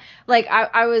 Than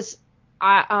I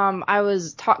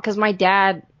was taught, because my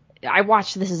dad, I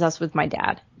watched This Is Us with my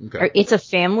dad. Okay. It's a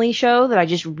family show that I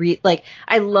just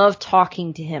I love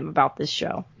talking to him about this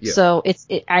show. Yeah. So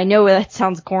I know that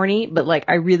sounds corny, but like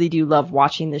I really do love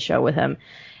watching the show with him.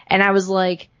 And I was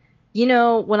like,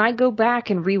 when I go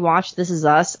back and rewatch This Is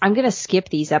Us, I'm going to skip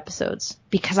these episodes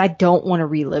because I don't want to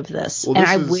relive this. Well, and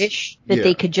I wish that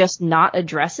they could just not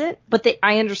address it, but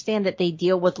I understand that they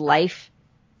deal with life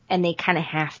and they kind of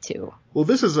have to. Well,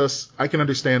 This Is Us, I can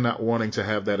understand not wanting to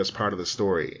have that as part of the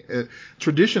story.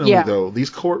 Traditionally, though, these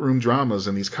courtroom dramas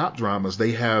and these cop dramas,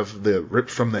 they have the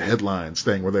ripped from the headlines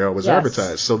thing where they're always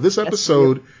advertised. So this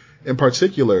episode in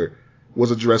particular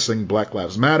was addressing Black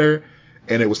Lives Matter,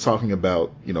 and it was talking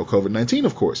about, COVID-19,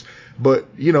 of course. But,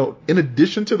 in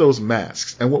addition to those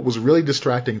masks, and what was really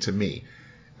distracting to me,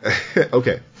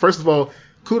 okay, first of all,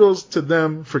 kudos to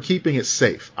them for keeping it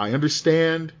safe. I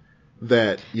understand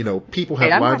that, people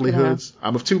have livelihoods.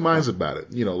 I'm of two minds about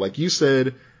it. Like you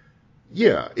said,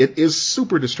 yeah, it is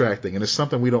super distracting and it's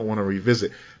something we don't want to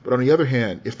revisit. But on the other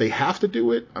hand, if they have to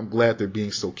do it, I'm glad they're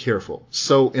being so careful.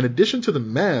 So in addition to the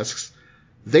masks,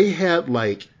 they had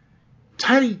like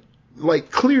tiny, like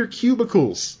clear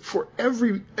cubicles for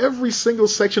every single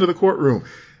section of the courtroom.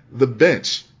 The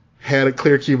bench had a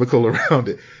clear cubicle around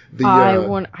it. I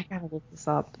gotta look this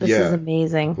up. This is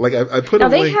amazing. Like I put now a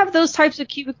they link. have those types of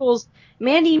cubicles.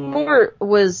 Mandy Moore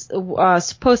was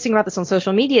posting about this on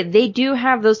social media. They do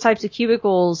have those types of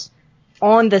cubicles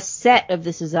on the set of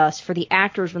This Is Us for the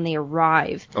actors when they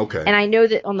arrive. Okay. And I know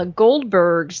that on the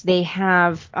Goldbergs they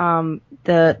have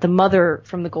the mother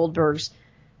from the Goldbergs,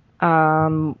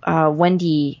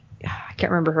 Wendy. I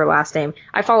can't remember her last name.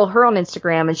 I follow her on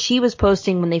Instagram, and she was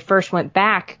posting when they first went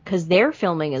back because they're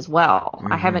filming as well.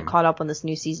 Mm-hmm. I haven't caught up on this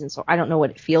new season, so I don't know what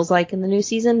it feels like in the new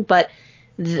season, but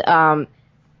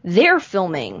they're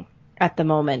filming at the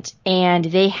moment, and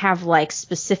they have like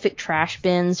specific trash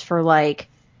bins for like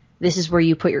this is where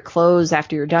you put your clothes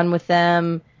after you're done with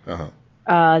them.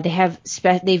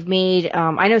 They've made,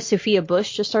 I know Sophia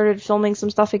Bush just started filming some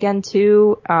stuff again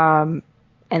too. And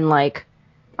like,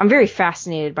 I'm very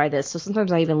fascinated by this. So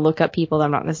sometimes I even look up people that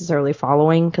I'm not necessarily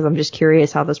following because I'm just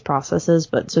curious how this process is.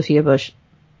 But Sophia Bush,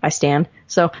 I stan.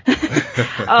 So,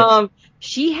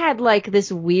 she had like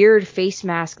this weird face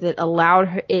mask that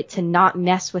allowed it to not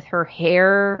mess with her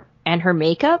hair and her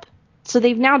makeup. So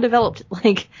they've now developed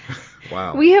like,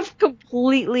 wow, we have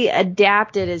completely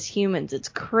adapted as humans. It's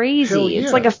crazy. Hell yeah.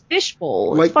 It's like a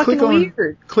fishbowl. Like, it's fucking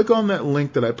weird. Click on that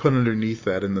link that I put underneath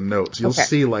that in the notes. You'll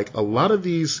see like a lot of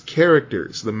these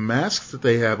characters, the masks that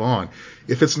they have on,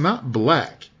 if it's not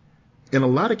black, in a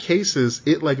lot of cases,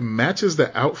 it like matches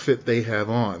the outfit they have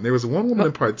on. There was one woman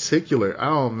in particular.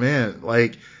 Oh man,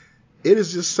 like it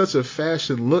is just such a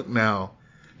fashion look now.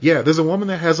 Yeah, there's a woman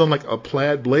that has on like a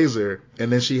plaid blazer, and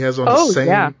then she has on the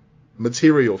same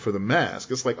material for the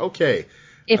mask. It's like, okay.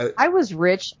 If I was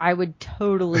rich, I would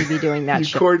totally be doing that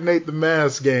shit. Coordinate the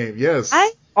mask game, yes.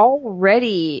 I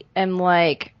already am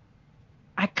like,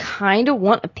 I kind of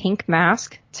want a pink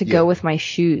mask to go with my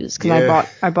shoes because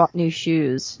I bought new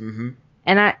shoes. Mm-hmm.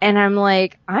 And I'm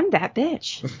like, I'm that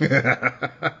bitch.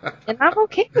 And I'm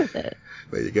okay with it.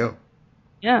 There you go.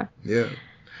 Yeah. Yeah.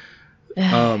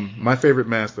 My favorite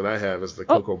mask that I have is the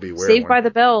Coco Beware Saved one. by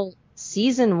the Bell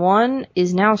season 1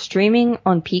 is now streaming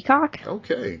on Peacock.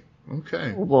 Okay.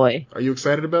 Oh boy. Are you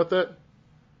excited about that?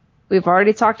 We've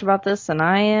already talked about this, and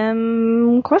I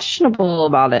am questionable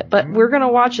about it. But we're going to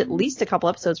watch at least a couple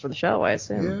episodes for the show, I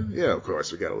assume. Yeah, of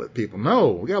course. We got to let people know.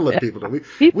 We got to let people know.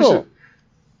 We should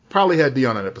probably have Dee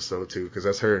on an episode, too, because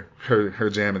that's her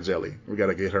jam and jelly. We got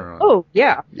to get her on. Oh,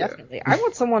 yeah, definitely. I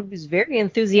want someone who's very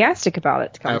enthusiastic about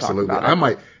it to come talk about it.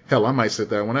 I might sit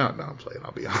that one out. No, I'm playing.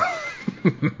 I'll be on.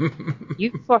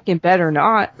 You fucking better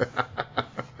not.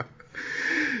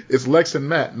 It's Lex and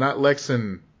Matt, not Lex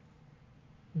and...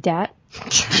 Dat?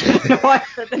 No, I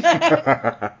said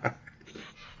that.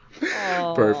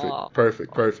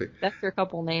 Perfect. That's your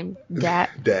couple name.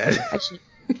 Dat.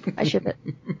 I ship it.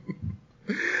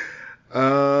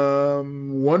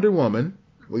 Wonder Woman.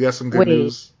 We got some good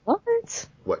news. What?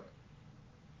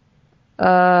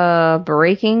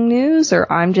 Breaking news, or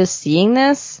I'm just seeing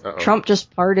this? Uh-oh. Trump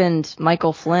just pardoned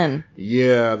Michael Flynn.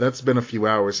 Yeah, that's been a few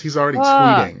hours. He's already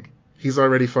tweeting. He's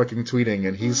already fucking tweeting,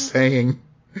 and he's saying,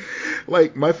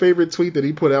 like, my favorite tweet that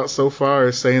he put out so far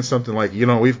is saying something like,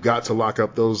 we've got to lock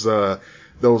up those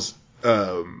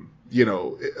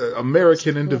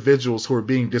American individuals who are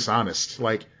being dishonest.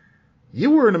 Like,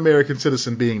 you were an American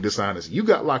citizen being dishonest. You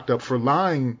got locked up for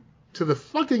lying to the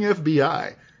fucking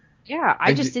FBI. Yeah,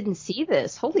 I just didn't see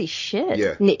this. Holy shit.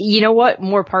 Yeah. You know what?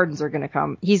 More pardons are going to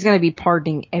come. He's going to be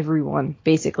pardoning everyone,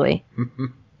 basically.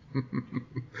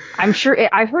 I'm sure.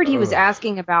 I heard he was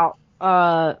asking about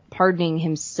pardoning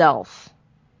himself.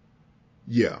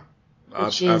 Yeah.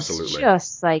 Which absolutely. is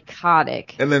just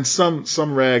psychotic. And then some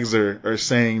rags are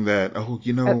saying that,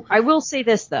 I will say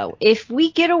this, though. If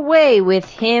we get away with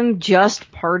him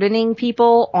just pardoning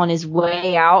people on his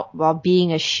way out while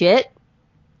being a shit,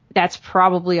 that's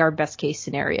probably our best case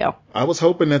scenario. I was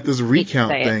hoping that this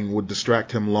recount thing would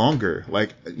distract him longer.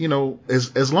 Like,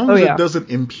 as long as it doesn't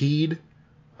impede,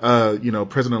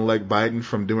 President-elect Biden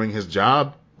from doing his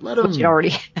job, let him. Which it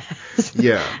already has.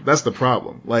 Yeah, that's the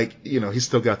problem. Like, he's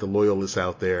still got the loyalists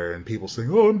out there and people saying,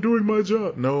 oh, I'm doing my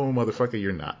job. No, motherfucker,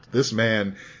 you're not. This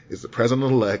man is the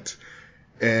president-elect,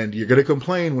 and you're going to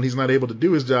complain when he's not able to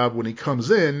do his job when he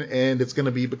comes in, and it's going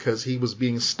to be because he was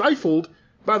being stifled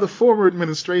by the former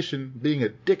administration being a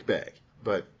dickbag.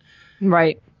 But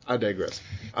right. I digress.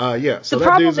 So the that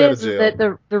problem dude's out of is jail.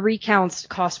 that the recounts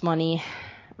cost money.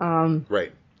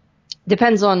 Right.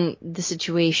 Depends on the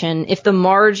situation. If the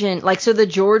margin, so the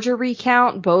Georgia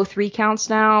recount, both recounts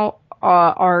now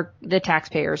are the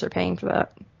taxpayers are paying for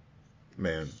that.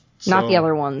 Man. Not the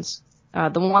other ones.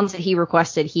 The ones that he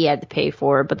requested, he had to pay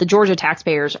for, but the Georgia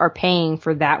taxpayers are paying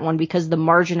for that one because the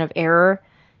margin of error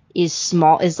is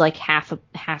small, is like half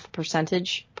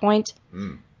percentage point,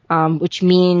 which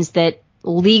means that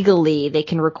legally they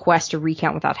can request a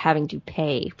recount without having to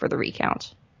pay for the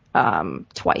recount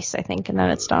twice, I think, and then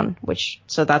it's done.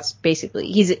 So that's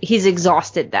basically he's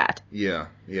exhausted that. Yeah,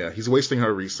 he's wasting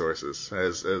our resources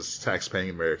as tax-paying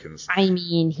Americans. I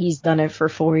mean, he's done it for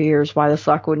 4 years. Why the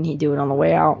fuck wouldn't he do it on the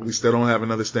way out? We still don't have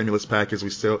another stimulus package.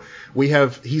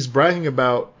 He's bragging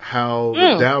about how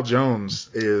the Dow Jones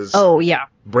is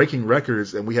breaking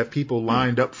records, and we have people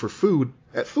lined up for food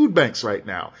at food banks right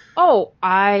now. Oh,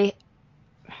 I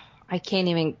can't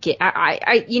even get.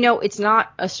 It's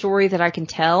not a story that I can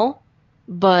tell,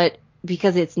 but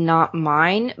because it's not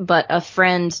mine, but a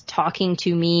friend talking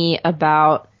to me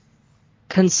about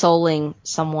consoling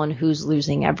someone who's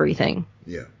losing everything.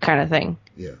 Yeah. Kind of thing.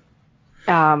 Yeah.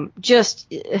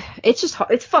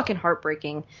 It's fucking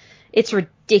heartbreaking. It's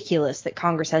ridiculous that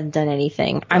Congress hasn't done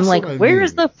anything. I'm like,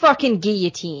 where's the fucking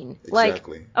guillotine?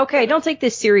 Exactly. Like, okay, don't take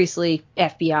this seriously,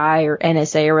 FBI or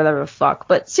NSA or whatever the fuck,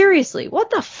 but seriously, what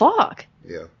the fuck?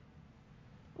 Yeah.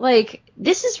 Like,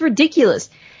 this is ridiculous.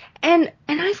 And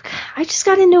I just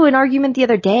got into an argument the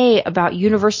other day about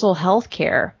universal health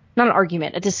care. Not an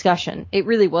argument, a discussion. It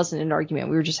really wasn't an argument.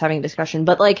 We were just having a discussion.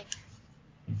 But, like,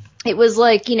 it was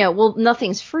like, well,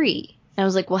 nothing's free. And I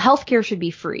was like, well, healthcare should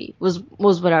be free, was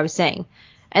what I was saying.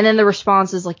 And then the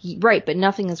response is like, right, but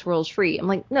nothing in this world is free. I'm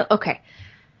like, no, okay.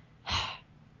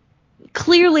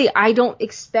 Clearly, I don't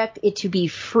expect it to be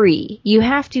free. You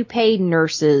have to pay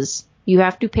nurses. You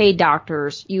have to pay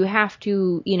doctors. You have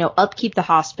to, upkeep the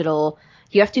hospital.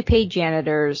 You have to pay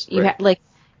janitors.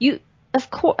 You of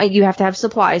course, you have to have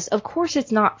supplies. Of course,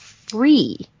 it's not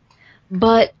free,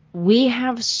 but we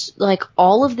have like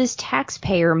all of this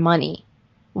taxpayer money.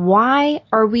 Why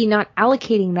are we not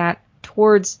allocating that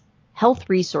towards health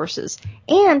resources?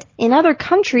 And in other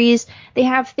countries, they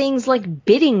have things like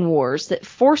bidding wars that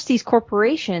force these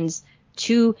corporations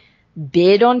to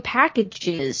bid on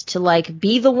packages to like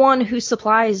be the one who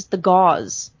supplies the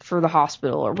gauze for the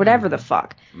hospital or whatever the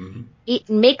fuck. Mm-hmm. It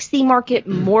makes the market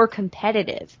more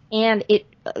competitive, and it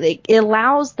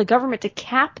allows the government to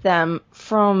cap them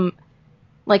from,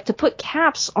 like, to put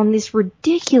caps on these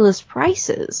ridiculous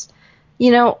prices.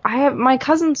 I have my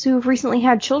cousins who've recently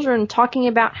had children talking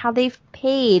about how they've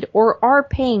paid or are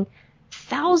paying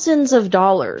thousands of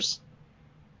dollars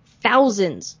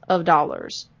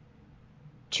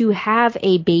to have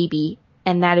a baby,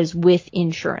 and that is with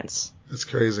insurance. That's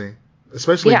crazy.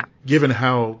 Especially given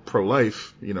how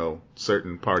pro-life,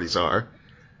 certain parties are.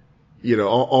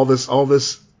 All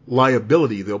this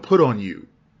liability they'll put on you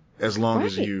as long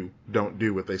as you don't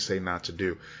do what they say not to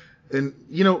do. And,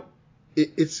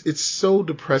 it's so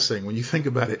depressing when you think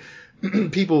about it.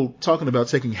 People talking about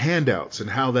taking handouts and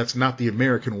how that's not the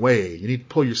American way. You need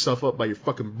to pull yourself up by your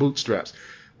fucking bootstraps.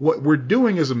 What we're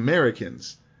doing as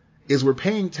Americans is we're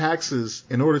paying taxes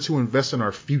in order to invest in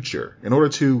our future, in order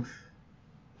to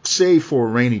save for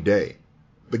a rainy day.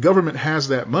 The government has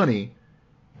that money,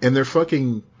 and they're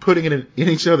fucking putting it in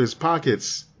each other's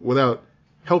pockets without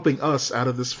helping us out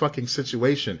of this fucking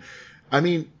situation. I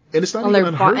mean, and it's not even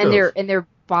unheard of. And they're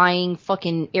buying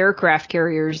fucking aircraft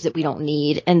carriers that we don't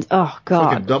need, and oh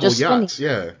god, fucking double yachts,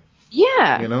 yeah.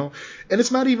 And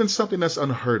it's not even something that's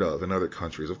unheard of in other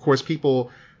countries. Of course,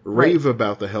 people rave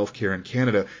about the healthcare in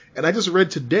Canada, and I just read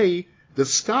today that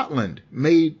Scotland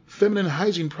made feminine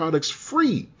hygiene products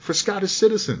free for Scottish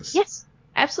citizens. Yes,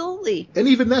 absolutely. And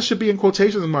even that should be in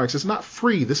quotation marks. It's not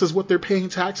free. This is what they're paying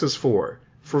taxes for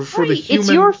the human.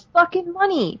 It's your fucking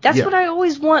money. That's what I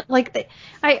always want. Like,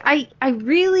 I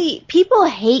really, people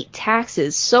hate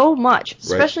taxes so much,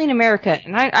 especially in America.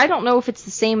 And I don't know if it's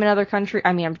the same in other countries.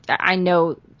 I mean, I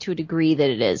know to a degree that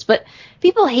it is, but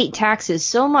people hate taxes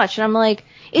so much. And I'm like,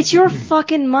 it's your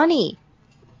fucking money.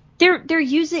 They're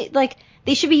using, like,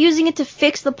 they should be using it to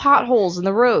fix the potholes in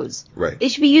the roads. Right. They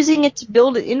should be using it to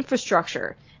build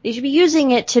infrastructure. They should be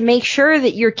using it to make sure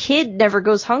that your kid never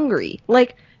goes hungry.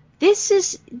 Like, this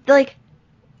is, like,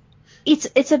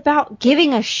 it's about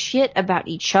giving a shit about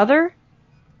each other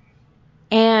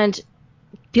and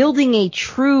building a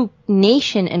true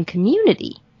nation and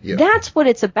community. Yeah. That's what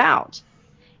it's about.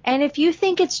 And if you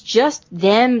think it's just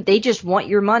them, they just want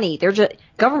your money,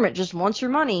 government just wants your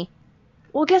money,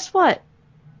 well, guess what?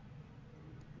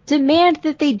 Demand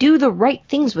that they do the right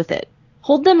things with it.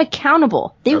 Hold them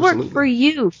accountable. They work for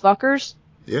you, fuckers.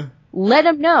 Yeah. Let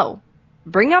them know.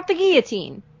 Bring out the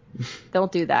guillotine.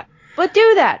 Don't do that. But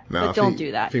do that. No, but don't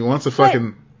do that. If he wants a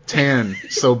fucking tan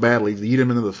so badly, eat him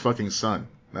into the fucking sun.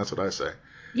 That's what I say.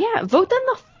 Yeah, vote them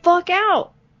the fuck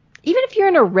out. Even if you're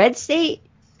in a red state,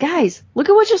 guys, look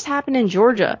at what just happened in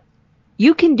Georgia.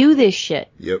 You can do this shit.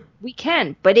 Yep. We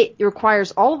can, but it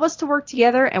requires all of us to work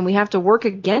together, and we have to work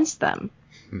against them.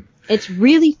 It's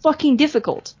really fucking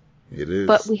difficult. It is.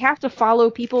 But we have to follow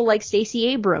people like Stacey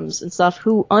Abrams and stuff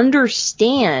who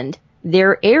understand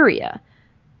their area.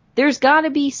 There's got to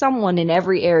be someone in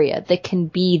every area that can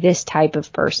be this type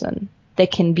of person,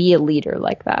 that can be a leader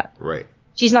like that. Right.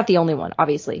 She's not the only one,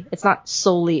 obviously. It's not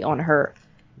solely on her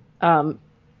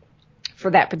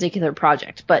for that particular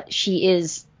project, but she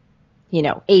is,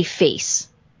 a face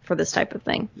for this type of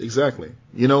thing. Exactly.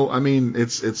 I mean,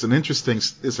 it's an interesting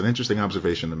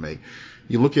observation to make.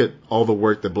 You look at all the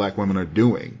work that black women are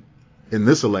doing in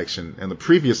this election and the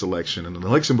previous election and the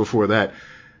election before that.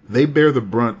 they bear the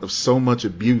brunt of so much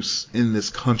abuse in this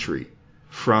country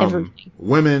from Everybody.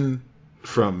 women,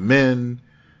 from men,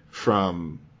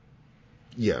 from,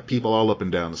 people all up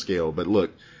and down the scale. But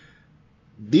look,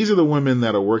 these are the women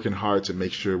that are working hard to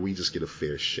make sure we just get a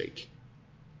fair shake.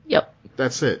 Yep.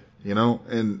 That's it,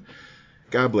 and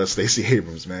God bless Stacey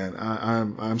Abrams, man.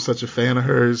 I'm such a fan of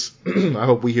hers. I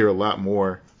hope we hear a lot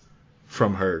more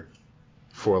from her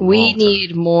for a long time. We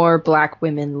need more black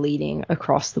women leading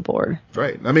across the board.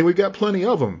 Right. I mean, we've got plenty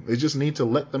of them. They just need to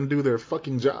let them do their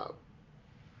fucking job.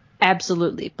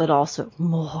 Absolutely, but also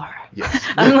more. Yes.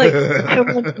 I'm like, I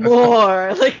want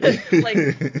more.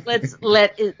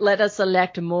 Let us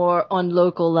elect more on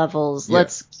local levels.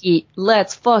 Yeah.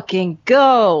 Let's fucking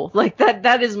go. Like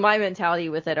that is my mentality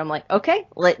with it. I'm like, okay,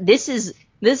 this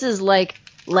is like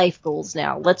life goals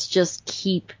now. Let's just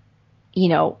keep,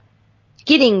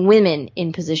 getting women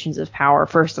in positions of power,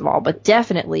 first of all, but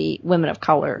definitely women of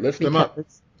color. Lift them up.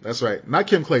 That's right. Not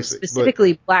Kim Klacik.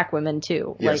 Specifically black women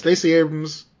too. Yeah, Stacey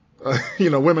Abrams,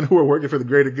 women who are working for the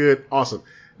greater good. Awesome.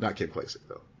 Not Kim Klacik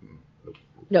though.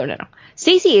 Nope. No.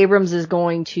 Stacey Abrams is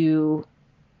going to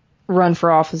run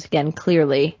for office again,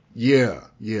 clearly. Yeah.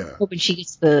 Hoping she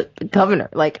gets the governor.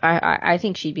 Like, I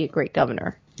think she'd be a great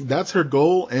governor. That's her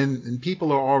goal, and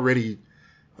people are already,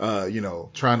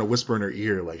 trying to whisper in her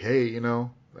ear, like, hey,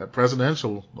 that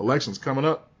presidential election's coming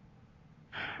up.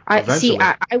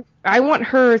 I want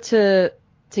her to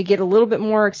get a little bit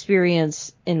more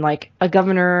experience in like a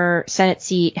governor, Senate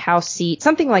seat, House seat,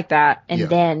 something like that, and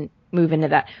then move into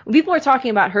that. When people are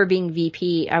talking about her being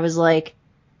VP, I was like,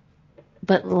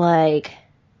 but like,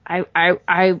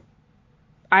 I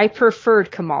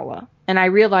preferred Kamala, and I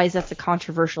realize that's a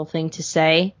controversial thing to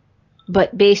say,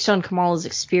 but based on Kamala's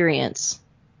experience,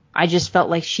 I just felt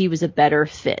like she was a better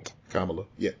fit. Kamala,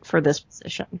 for this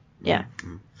position. Yeah.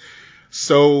 Mm-hmm.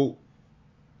 So,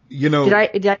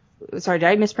 Did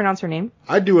I mispronounce her name?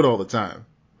 I do it all the time,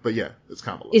 but yeah, it's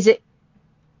Kamala. Is it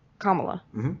Kamala?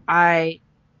 Mm-hmm. I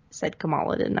said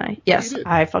Kamala, didn't I? Yes,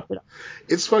 I fucked it up.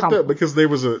 It's fucked up because there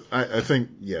was I think,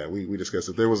 we discussed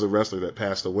it. There was a wrestler that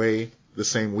passed away the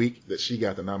same week that she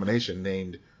got the nomination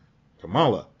named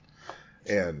Kamala.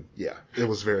 And it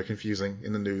was very confusing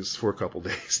in the news for a couple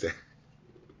days there.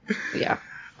 Yeah.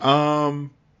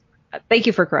 Thank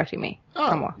you for correcting me.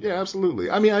 Kamala. Yeah,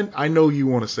 absolutely. I mean, I know you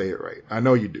want to say it right. I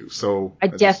know you do. So I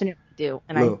definitely do,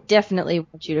 and I definitely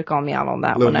want you to call me out on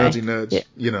that one.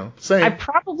 Nudgy, same. I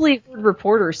probably heard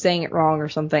reporters saying it wrong or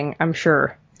something. I'm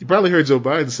sure. You probably heard Joe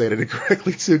Biden say it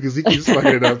incorrectly too, because he keeps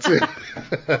fucking it up too.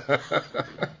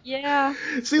 Yeah.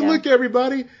 See, look,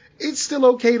 everybody, it's still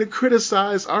okay to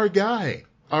criticize our guy.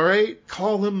 All right,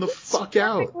 call him the fuck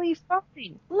out.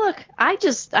 Fine. Look, I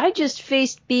just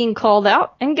faced being called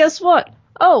out, and guess what?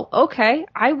 Oh, okay.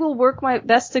 I will work my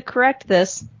best to correct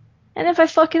this, and if I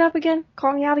fuck it up again,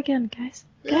 call me out again, guys.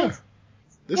 Yeah.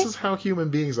 This is how human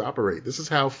beings operate. This is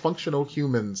how functional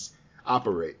humans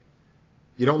operate.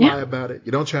 You don't lie about it.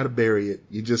 You don't try to bury it.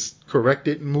 You just correct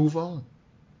it and move on.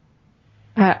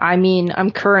 I mean,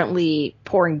 I'm currently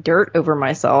pouring dirt over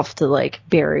myself to like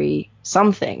bury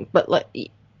something, but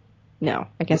no,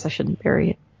 I guess I shouldn't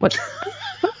bury it. What?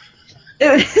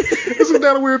 Isn't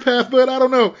that a weird path, bud? I don't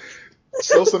know.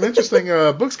 So some interesting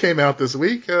books came out this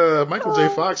week. Michael J.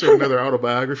 Fox wrote another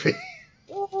autobiography.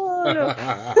 Oh, no.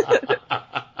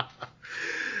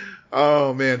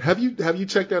 Oh man, have you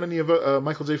checked out any of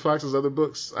Michael J. Fox's other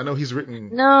books? I know he's written a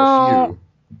few.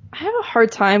 I have a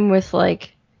hard time with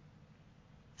like,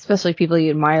 especially people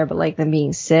you admire, but like them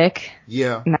being sick.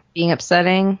 Yeah. And that being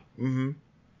upsetting. Mm-hmm.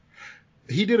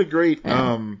 He did a great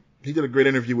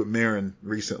interview with Maron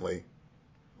recently.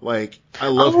 Like, I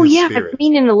love his spirit. I've been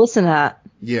meaning to listen to that.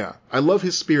 Yeah, I love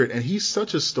his spirit, and he's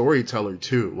such a storyteller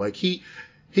too. Like he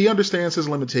understands his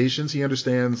limitations. He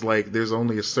understands like there's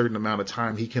only a certain amount of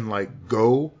time he can like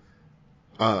go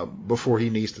before he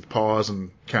needs to pause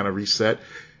and kind of reset.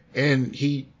 And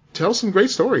he tells some great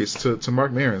stories to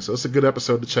Mark Maron. So it's a good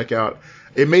episode to check out.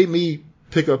 It made me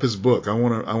pick up his book. I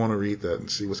want to read that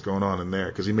and see what's going on in there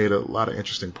because he made a lot of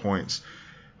interesting points.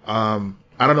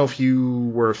 I don't know if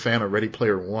you were a fan of Ready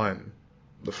Player One.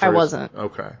 I wasn't.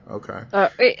 Okay.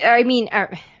 I mean,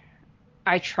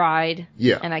 I tried.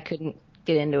 Yeah. And I couldn't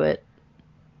get into it.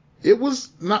 It was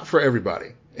not for everybody.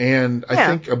 And I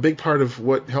think a big part of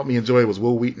what helped me enjoy it was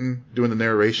Will Wheaton doing the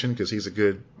narration because he's a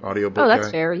good audiobook guy. Oh,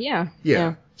 that's fair. Yeah.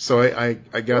 So I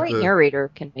got the narrator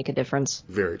can make a difference.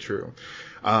 Very true.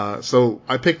 So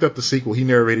I picked up the sequel. He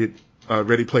narrated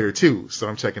Ready Player 2, so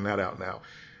I'm checking that out now.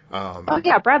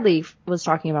 Bradley was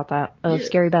talking about that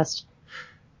Scary Best.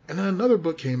 And then another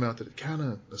book came out that it kind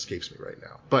of escapes me right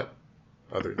now. But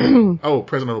other than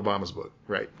President Obama's book,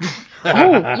 right? Oh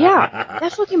yeah,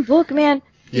 that fucking book, man.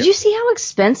 Did you see how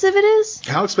expensive it is?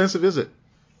 How expensive is it?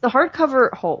 The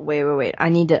hardcover. Hold, wait. I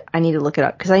need to look it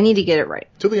up because I need to get it right.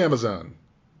 To the Amazon.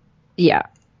 Yeah.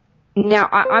 Now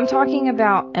I'm talking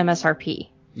about MSRP.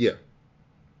 Yeah.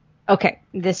 Okay,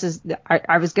 this is.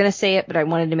 I was gonna say it, but I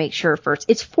wanted to make sure first.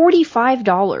 It's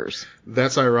 $45.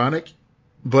 That's ironic,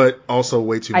 but also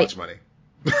way too much money.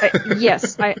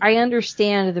 Yes, I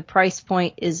understand the price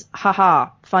point is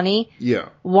funny. Yeah.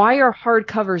 Why are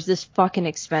hardcovers this fucking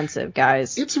expensive,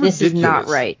 guys? It's ridiculous. This is not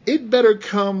right. It better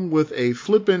come with a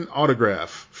flippin'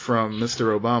 autograph from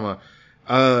Mr.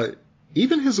 Obama.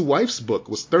 Even his wife's book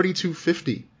was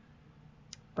 $32.50.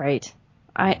 Right.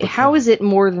 How is it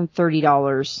more than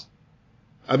 $30?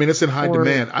 I mean, it's in high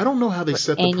demand. I don't know how they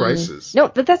set the prices. No,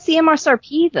 but that's the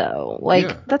MSRP though.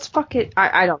 That's fucking.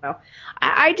 I don't know.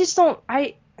 I just don't.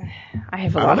 I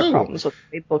have a lot of problems with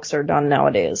the way books are done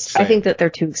nowadays. Same. I think that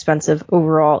they're too expensive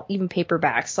overall, even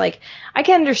paperbacks. Like, I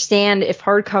can understand if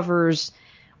hardcovers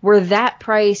were that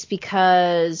price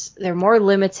because they're more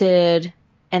limited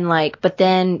and but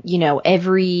then,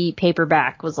 every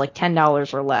paperback was like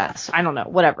 $10 or less. I don't know,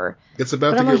 whatever. It's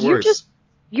about to get worse.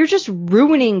 You're just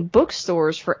ruining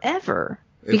bookstores forever.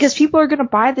 Because people are going to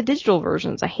buy the digital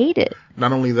versions. I hate it.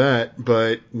 Not only that,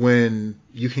 but when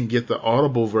you can get the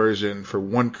Audible version for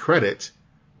 $1 credit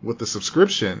with the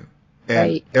subscription,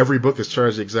 and every book is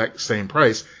charged the exact same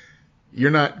price,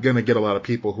 you're not going to get a lot of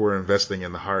people who are investing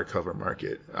in the hardcover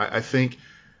market. I think,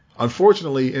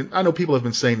 unfortunately, and I know people have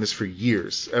been saying this for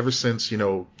years, ever since,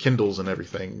 Kindles and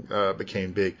everything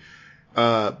became big,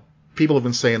 people have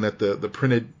been saying that the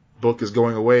printed book is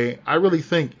going away. I really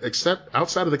think, except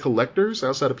outside of the collectors,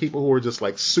 outside of people who are just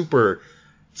super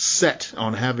set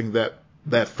on having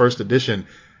that first edition,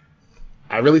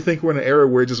 I really think we're in an era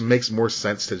where it just makes more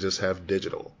sense to just have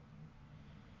digital.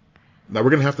 Now we're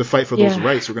going to have to fight for those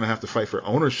rights. We're going to have to fight for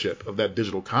ownership of that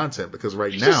digital content because now I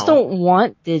just don't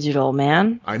want digital,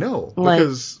 man. I know,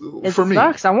 because for me, it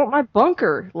sucks. I want my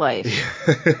bunker life.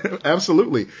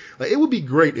 Absolutely. It would be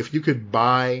great if you could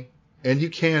buy. And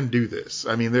you can do this.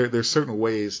 I mean, there's certain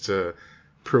ways to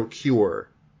procure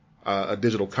a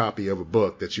digital copy of a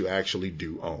book that you actually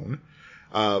do own.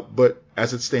 But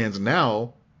as it stands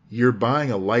now, you're buying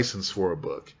a license for a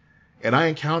book. And I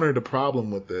encountered a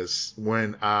problem with this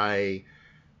when I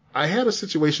had a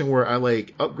situation where I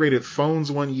upgraded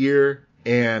phones one year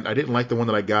and I didn't like the one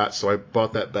that I got, so I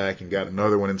bought that back and got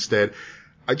another one instead.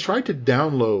 I tried to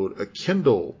download a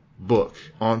Kindle book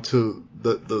onto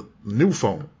the new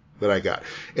phone that I got.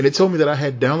 And it told me that I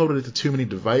had downloaded it to too many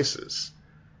devices,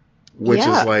 which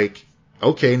is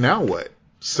okay, now what?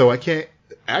 So I can't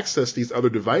access these other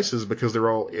devices because they're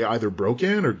all either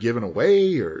broken or given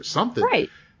away or something. Right.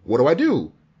 What do I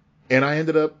do? And I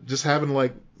ended up just having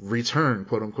to return,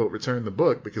 quote unquote, return the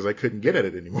book because I couldn't get at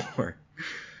it anymore.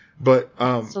 But,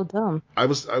 so dumb. I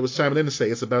was chiming in to say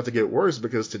it's about to get worse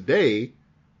because today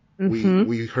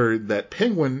we heard that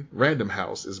Penguin Random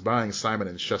House is buying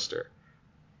Simon & Schuster.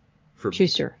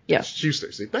 Schuster, yes.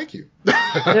 Schuster, see, thank you. It's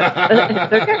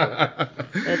okay.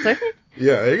 It's okay.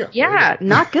 Yeah, there you go. Yeah,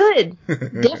 not good.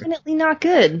 Definitely not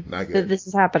good. Not good. That this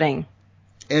is happening.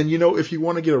 And, if you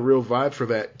want to get a real vibe for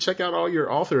that, check out all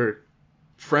your author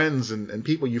friends and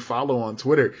people you follow on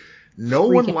Twitter. No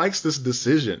one likes this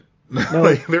decision.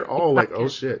 No. They're all oh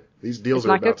shit, these deals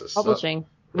are about to suck. Publishing,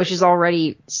 which is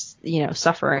already,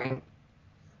 suffering.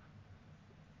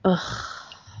 Ugh.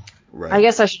 Right. I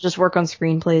guess I should just work on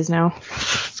screenplays now.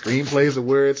 Screenplays are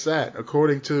where it's at.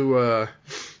 According to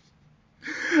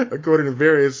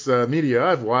various media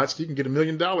I've watched, you can get $1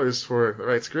 million for the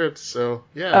right script. So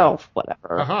yeah. Oh,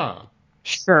 whatever.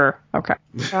 Sure. Okay.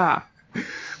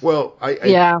 Well,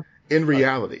 in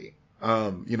reality,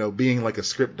 being a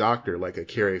script doctor, like a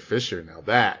Carrie Fisher, now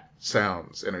that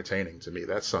sounds entertaining to me.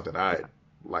 That's something I'd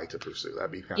like to pursue.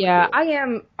 That'd be kind of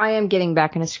cool. I am getting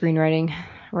back into screenwriting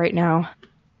right now.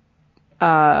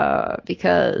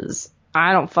 Because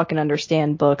I don't fucking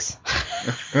understand books.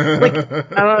 I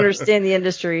don't understand the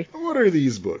industry. What are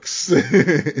these books?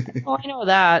 Well, I know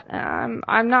that.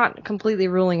 I'm not completely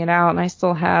ruling it out, and I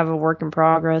still have a work in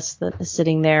progress that is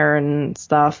sitting there and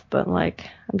stuff, but I'm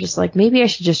just maybe I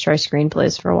should just try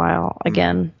screenplays for a while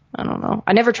again. I don't know.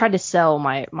 I never tried to sell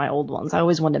my old ones. I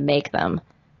always wanted to make them.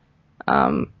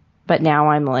 But now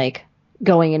I'm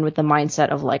going in with the mindset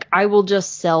of I will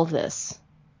just sell this.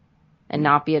 And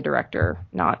not be a director,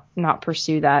 not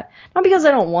pursue that. Not because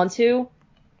I don't want to,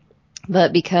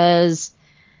 but because,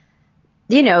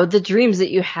 the dreams that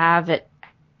you have at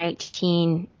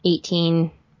 19,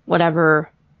 18, whatever,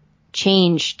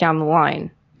 change down the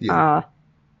line. Yeah.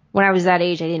 when I was that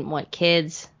age, I didn't want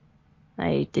kids.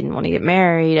 I didn't want to get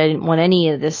married. I didn't want any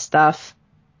of this stuff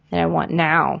that I want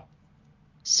now.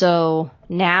 So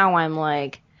now I'm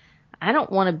like, I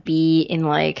don't want to be in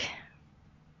like,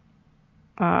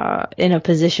 in a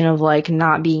position of like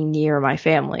not being near my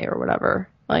family or whatever.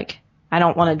 Like, I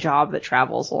don't want a job that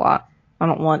travels a lot. I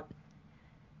don't want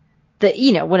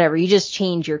the, whatever. You just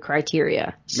change your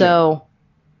criteria. So,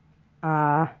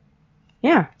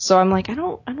 yeah. So I'm like, I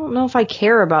don't know if I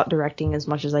care about directing as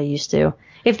much as I used to.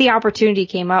 If the opportunity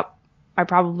came up, I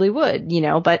probably would,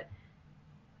 but,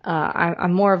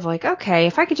 I'm more of like, okay,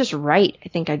 if I could just write, I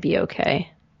think I'd be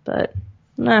okay. But,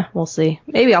 nah, we'll see.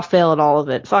 Maybe I'll fail at all of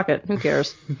it. Fuck it. Who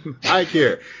cares? I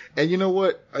care. And you know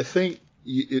what? I think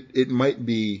it might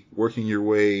be working your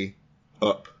way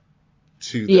up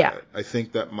to that. Yeah. I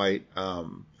think that might,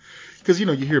 because,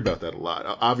 you hear about that a lot.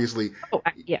 Obviously,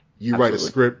 Yeah, you write a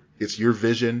script, it's your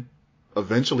vision.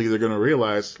 Eventually, they're going to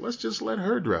realize, let's just let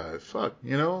her drive. Fuck,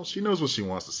 she knows what she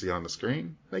wants to see on the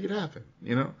screen. Make it happen,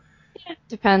 Yeah,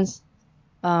 depends.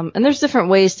 And there's different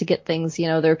ways to get things.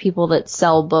 There are people that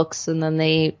sell books and then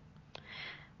the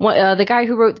guy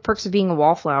who wrote The Perks of Being a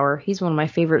Wallflower, he's one of my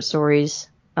favorite stories.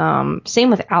 Same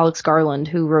with Alex Garland,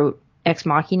 who wrote Ex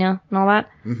Machina and all that.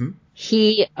 Mm-hmm.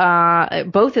 He,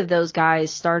 both of those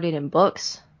guys started in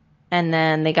books and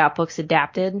then they got books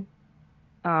adapted.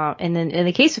 And then in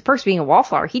the case of Perks of Being a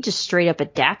Wallflower, he just straight up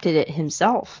adapted it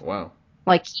himself. Wow.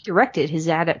 Like, he directed his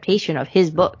adaptation of his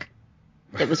book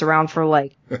that was around for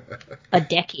like a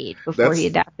decade before he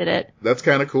adapted it. That's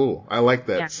kind of cool. I like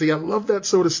that. Yeah. See, I love that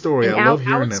sort of story. And I love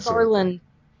hearing that sort of thing.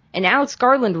 And Alex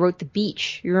Garland wrote The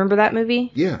Beach. You remember that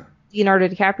movie? Yeah. Leonardo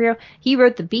DiCaprio. He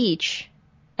wrote The Beach,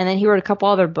 and then he wrote a couple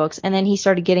other books, and then he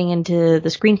started getting into the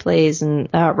screenplays and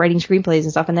writing screenplays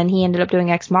and stuff, and then he ended up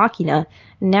doing Ex Machina,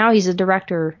 and now he's a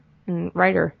director and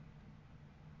writer.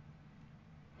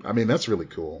 I mean, that's really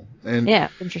cool. And yeah,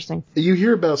 interesting. You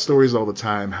hear about stories all the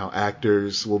time how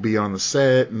actors will be on the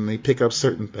set and they pick up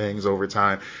certain things over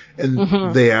time,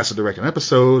 and they ask to direct an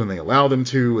episode and they allow them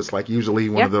to. It's like usually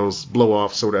one of those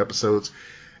blow-off sort of episodes.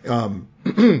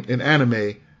 In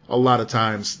anime, a lot of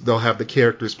times they'll have the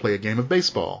characters play a game of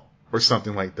baseball or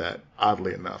something like that,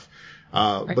 oddly enough.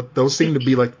 Right. But those seem to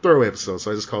be like throwaway episodes,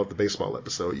 so I just call it the baseball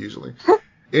episode usually.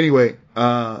 Anyway,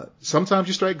 sometimes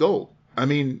you strike gold. I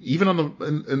mean, even on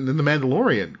in The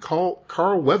Mandalorian,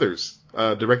 Carl Weathers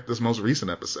directed this most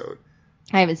recent episode.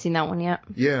 I haven't seen that one yet.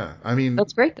 Yeah, I mean,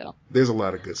 that's great though. There's a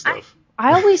lot of good stuff.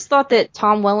 I always thought that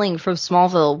Tom Welling from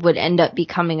Smallville would end up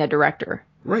becoming a director.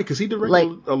 Right, because he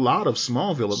directed a lot of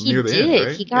Smallville up near the end,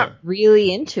 right? He got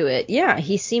really into it. Yeah,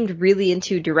 he seemed really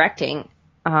into directing.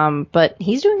 But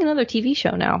he's doing another TV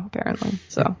show now, apparently.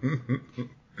 So.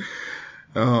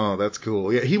 Oh, that's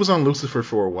cool. Yeah, he was on Lucifer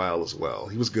for a while as well.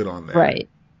 He was good on that. Right.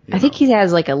 I think he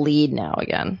has like a lead now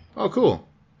again. Oh, cool.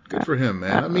 Good for him,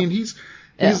 man. I mean, he's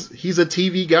a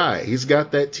TV guy. He's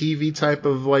got that TV type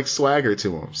of like swagger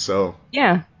to him. So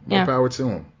more power to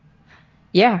him.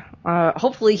 Yeah.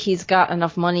 Hopefully he's got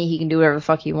enough money he can do whatever the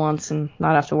fuck he wants and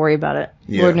not have to worry about it.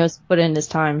 Yeah. Lord knows to put in his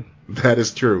time. That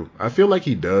is true. I feel like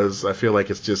he does. I feel like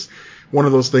it's just one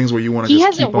of those things where you want to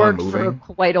just keep on moving. He hasn't worked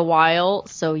for quite a while,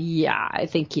 so yeah, I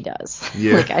think he does.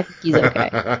 Yeah. I think he's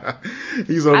okay.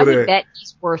 He's over there. I would bet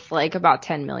he's worth like about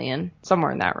 $10 million,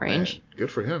 somewhere in that range. Man,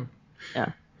 good for him.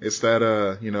 Yeah. It's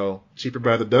that, cheaper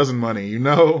by the dozen money,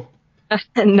 No,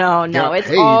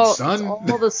 it's all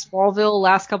the Smallville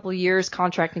last couple of years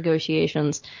contract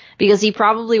negotiations, because he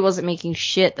probably wasn't making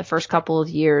shit the first couple of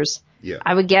years. Yeah.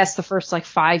 I would guess the first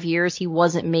 5 years he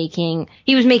was making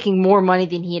more money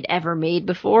than he had ever made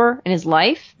before in his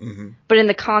life. Mm-hmm. But in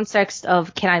the context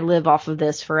of, can I live off of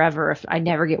this forever if I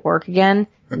never get work again?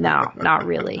 No, not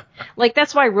really.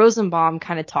 That's why Rosenbaum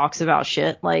kind of talks about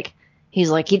shit.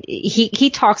 He's like, he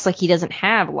talks like he doesn't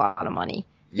have a lot of money.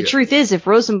 The truth is, if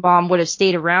Rosenbaum would have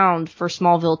stayed around for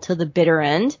Smallville to the bitter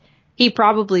end, he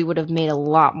probably would have made a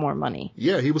lot more money.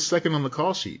 Yeah, he was second on the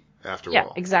call sheet after all. Yeah,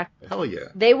 exactly. Hell yeah.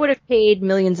 They would have paid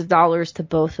millions of dollars to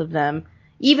both of them,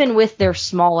 even with their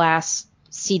small-ass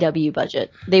CW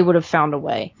budget. They would have found a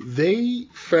way. They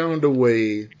found a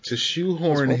way to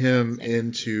shoehorn him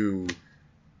into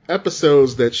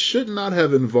episodes that should not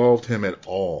have involved him at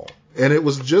all. And it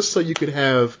was just so you could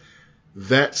have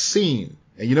that scene.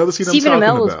 And you know the scene Stephen I'm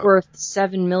talking Amell about. is worth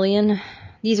 $7 million.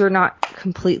 These are not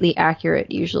completely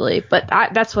accurate usually, but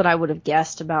that's what I would have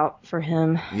guessed about for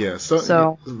him. Yeah,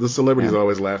 so the celebrities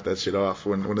always laugh that shit off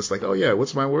when it's like, oh yeah,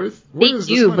 what's my worth? They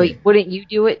do, but wouldn't you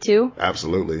do it too?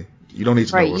 Absolutely. You don't need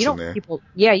to know what's in there.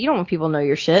 You don't want people to know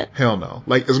your shit. Hell no.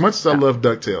 As much as I love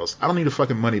DuckTales, I don't need a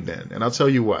fucking money bin, and I'll tell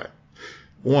you why.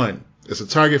 One, it's a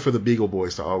target for the Beagle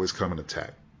Boys to always come and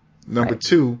attack. Number Right.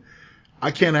 2,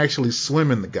 I can't actually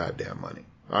swim in the goddamn money.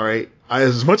 All right.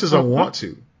 As much as I want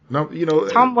to. No,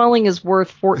 Tom Welling is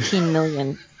worth $14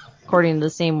 million, according to the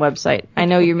same website. I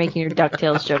know you're making your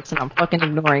DuckTales jokes, and I'm fucking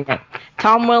ignoring it.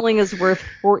 Tom Welling is worth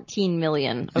 $14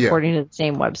 million, according to the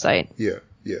same website. Yeah.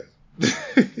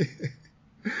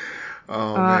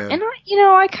 Oh, man. And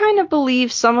I kind of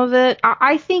believe some of it.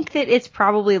 I think that it's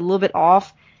probably a little bit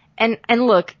off. And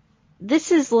look,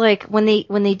 this is like when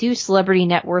they do celebrity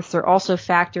net worth, they're also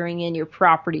factoring in your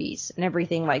properties and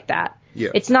everything like that. Yeah.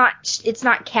 It's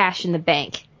not cash in the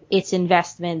bank. It's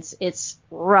investments. It's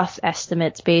rough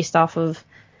estimates based off of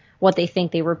what they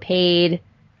think they were paid.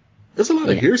 There's a lot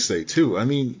of hearsay too. I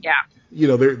mean,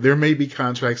 there may be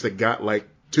contracts that got like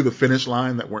to the finish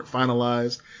line that weren't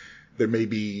finalized. There may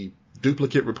be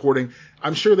duplicate reporting.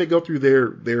 I'm sure they go through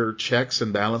their checks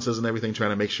and balances and everything,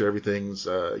 trying to make sure everything's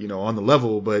on the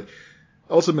level. But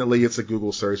ultimately, it's a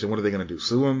Google search, and what are they going to do?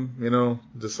 Sue them?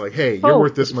 Just like, hey, you're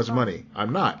worth this much money.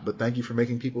 I'm not, but thank you for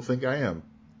making people think I am.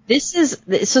 This is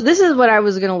what I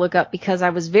was going to look up, because I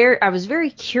was very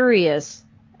curious,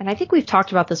 and I think we've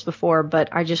talked about this before, but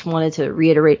I just wanted to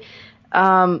reiterate.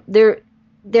 There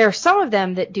are some of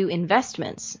them that do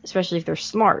investments, especially if they're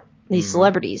smart. These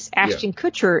celebrities. Ashton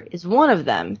Kutcher is one of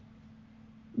them.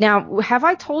 Now, have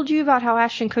I told you about how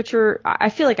Ashton Kutcher? I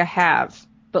feel like I have,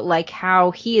 but like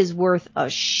how he is worth a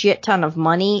shit ton of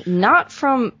money, not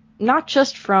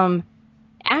just from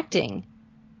acting,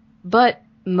 but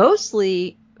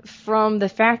mostly from the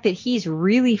fact that he's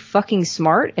really fucking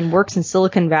smart and works in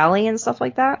Silicon Valley and stuff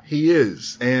like that. He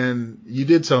is, and you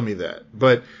did tell me that,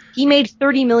 but he made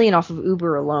 $30 million off of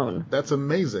Uber alone. That's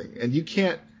amazing. And you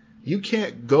can't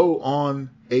go on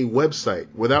a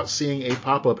website without seeing a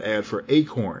pop-up ad for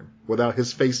Acorn without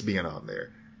his face being on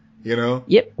there.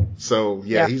 Yep. So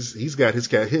he's got his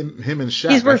cat. Him and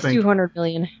Shaq. He's worth $200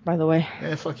 million, by the way.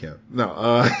 Fuck him.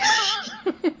 No.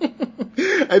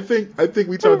 I think we talked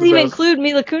about. Doesn't even include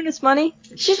Mila Kunis money.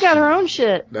 She's got her own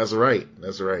shit. That's right.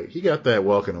 He got that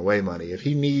walking away money. If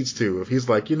he needs to, if he's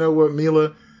like, you know what,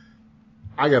 Mila,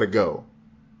 I gotta go.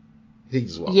 He can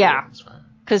just walk away. It's fine.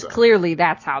 Because clearly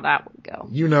that's how that would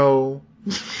go.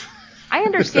 I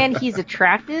understand he's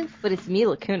attractive, but it's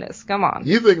Mila Kunis. Come on.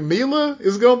 You think Mila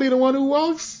is gonna be the one who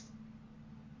walks?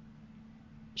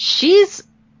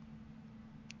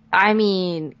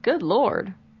 Good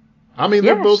lord.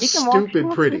 They're both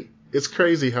stupid pretty. It's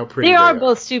crazy how pretty they are. They are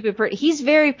both stupid pretty. He's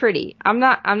very pretty. I'm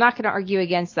not going to argue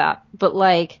against that. But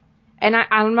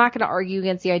I'm not going to argue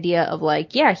against the idea of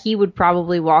he would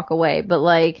probably walk away.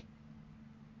 But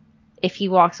if he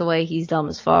walks away, he's dumb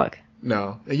as fuck.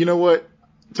 No. And you know what?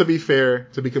 To be fair,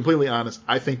 to be completely honest,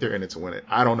 I think they're in it to win it.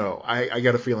 I don't know. I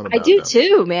got a feeling about them. I do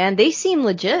too, man. They seem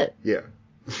legit. Yeah.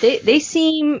 They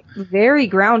seem very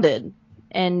grounded.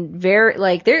 And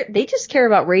very they just care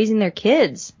about raising their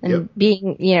kids and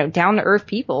being down to earth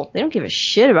people. They don't give a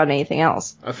shit about anything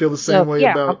else. I feel the same way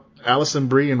about Allison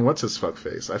Brie and what's his fuck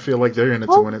face. I feel like they're in it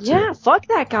to win it too. Yeah, fuck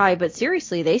that guy. But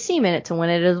seriously, they seem in it to win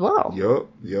it as well.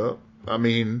 Yup. I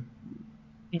mean,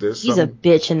 he's a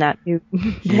bitch in that new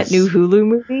Hulu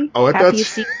movie. Oh, I thought you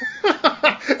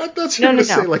were going to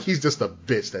say he's just a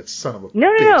bitch. That son of a bitch.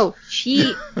 No.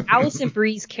 Allison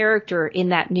Brie's character in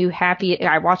that new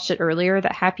I watched it earlier,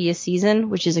 that Happiest Season,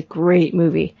 which is a great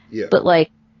movie. Yeah. But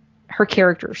her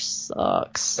character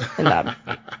sucks in that.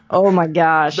 Oh my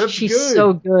gosh. She's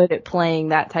so good at playing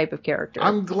that type of character.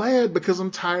 I'm glad, because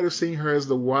I'm tired of seeing her as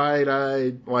the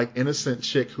wide-eyed, innocent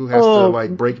chick who has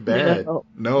to break bad.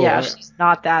 No. Yeah, she's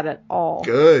not that at all.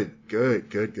 Good.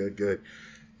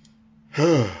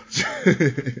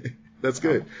 That's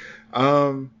good.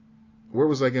 Where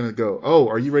was I going to go? Oh,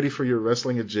 are you ready for your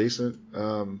wrestling adjacent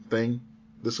thing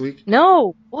this week?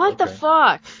 No. What the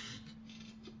fuck?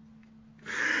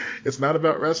 It's not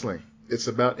about wrestling. It's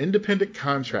about independent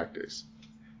contractors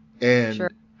and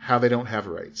how they don't have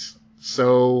rights.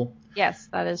 So yes,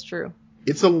 that is true.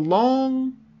 It's a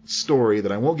long story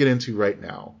that I won't get into right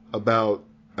now about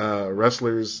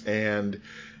wrestlers and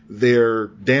their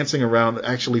dancing around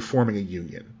actually forming a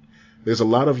union. There's a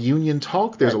lot of union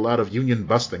talk. There's a lot of union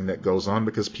busting that goes on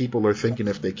because people are thinking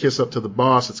if they kiss up to the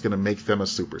boss, it's going to make them a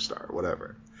superstar,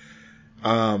 whatever.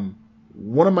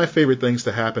 One of my favorite things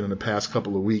to happen in the past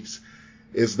couple of weeks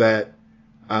is that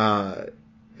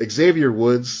Xavier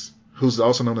Woods, who's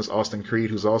also known as Austin Creed,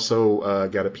 who's also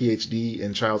got a PhD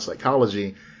in child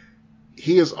psychology,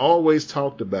 he has always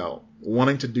talked about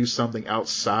wanting to do something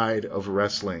outside of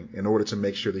wrestling in order to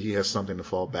make sure that he has something to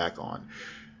fall back on.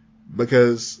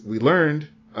 Because we learned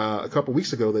a couple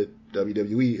weeks ago that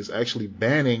WWE is actually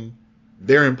banning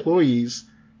their employees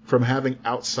from having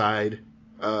outside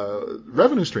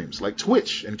revenue streams like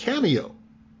Twitch and Cameo.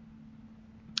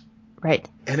 Right.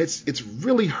 And it's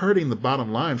really hurting the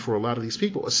bottom line for a lot of these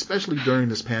people, especially during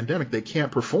this pandemic. They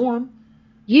can't perform.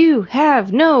 You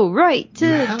have no right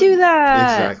to do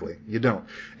that. Exactly. You don't.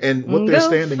 And what they're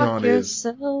standing on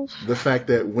yourself. is the fact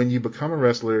that when you become a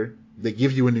wrestler, they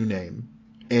give you a new name,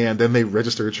 and then they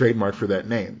register a trademark for that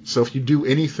name. So if you do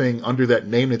anything under that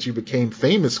name that you became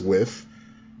famous with,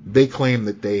 they claim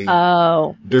that they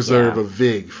deserve a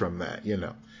VIG from that, you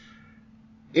know.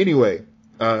 Anyway,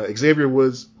 Xavier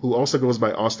Woods, who also goes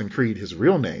by Austin Creed, his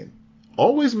real name,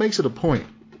 always makes it a point,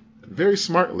 very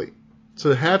smartly,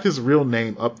 to have his real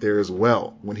name up there as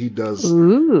well when he does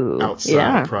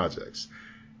outside projects.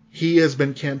 He has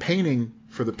been campaigning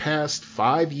for the past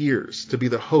 5 years to be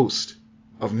the host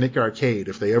of Nick Arcade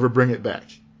if they ever bring it back.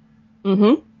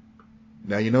 Mm-hmm.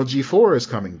 Now, you know G4 is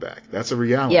coming back. That's a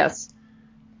reality. Yes.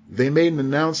 They made an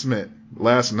announcement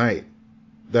last night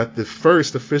that the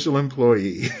first official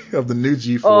employee of the new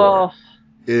G4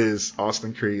 is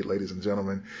Austin Creed, ladies and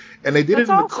gentlemen. And they did it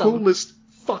in the coolest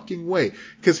fucking way.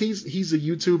 Because he's a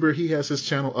YouTuber. He has his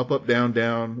channel Up, Down,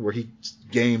 Down, where he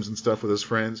games and stuff with his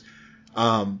friends.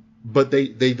 But they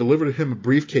delivered him a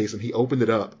briefcase and he opened it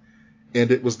up.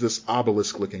 And it was this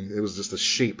obelisk looking. It was just a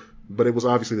shape. But it was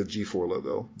obviously the G4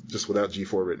 logo, just without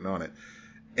G4 written on it.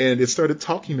 And it started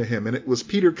talking to him. And it was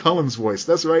Peter Cullen's voice.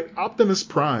 That's right. Optimus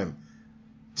Prime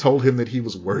told him that he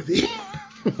was worthy.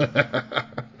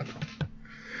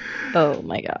 Oh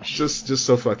my gosh. Just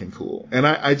so fucking cool. And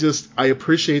I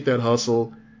appreciate that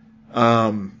hustle.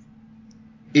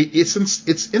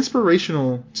 It's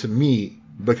inspirational to me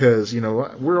because, you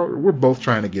know, we're both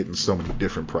trying to get in so many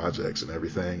different projects and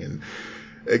everything and,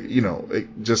 you know,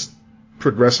 just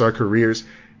progress our careers.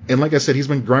 And like I said, he's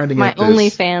been grinding at this. My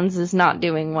OnlyFans is not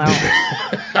doing well.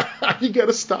 You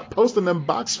gotta stop posting them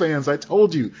box fans. I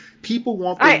told you. People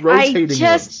want the rotating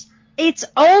ones. It's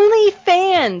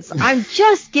OnlyFans. I'm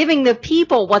just giving the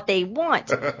people what they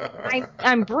want.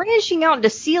 I'm branching out into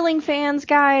ceiling fans,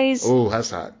 guys. Oh, that's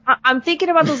hot. I'm thinking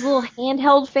about those little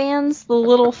handheld fans, the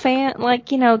little fan,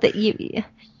 like, you know, that you.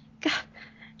 God,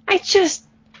 I just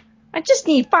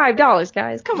need $5,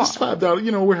 guys. Come on. Just $5.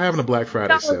 You know, we're having a Black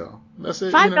Friday sale. That's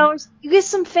it. $5. You know. You get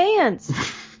some fans.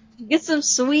 You get some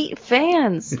sweet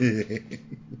fans.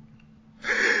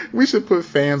 We should put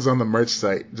fans on the merch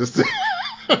site just to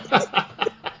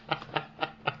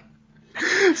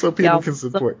so people can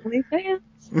support.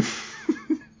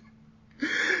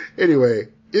 Anyway,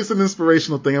 it's an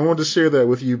inspirational thing. I wanted to share that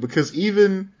with you because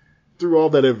even through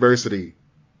all that adversity,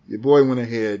 your boy went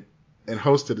ahead and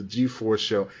hosted a G4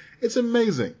 show. It's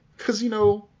amazing because, you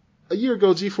know, a year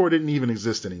ago G4 didn't even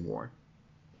exist anymore.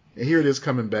 And here it is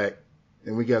coming back,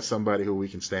 and we got somebody who we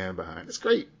can stand behind. It's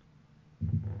great.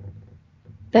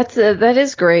 That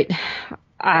is great.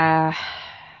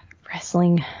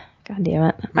 Wrestling, god damn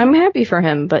it. I'm happy for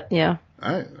him, but yeah.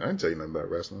 I didn't tell you nothing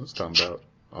about wrestling. I was talking about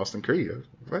Austin Creed.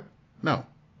 What? No.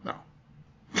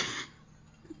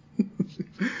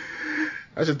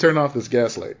 I should turn off this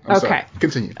gaslight. I'm sorry.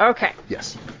 Continue. Okay.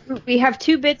 Yes. We have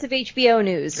 2 bits of HBO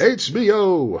news.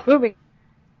 HBO. Moving.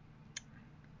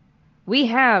 We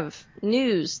have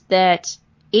news that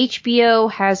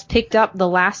HBO has picked up The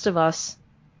Last of Us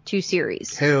 2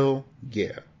 series. Hell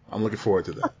yeah. I'm looking forward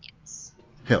to that. Oh, yes.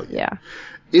 Hell yeah. Yeah.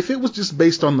 If it was just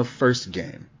based on the first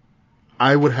game,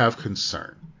 I would have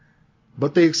concern.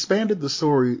 But they expanded the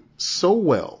story so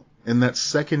well in that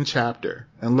second chapter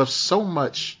and left so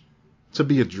much to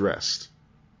be addressed.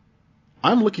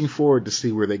 I'm looking forward to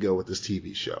see where they go with this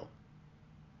TV show.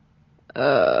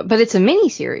 But it's a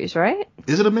mini-series, right?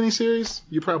 Is it a mini-series?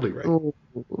 You're probably right. Ooh,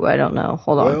 I don't know.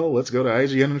 Hold on. Well, let's go to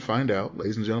IGN and find out.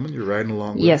 Ladies and gentlemen, you're riding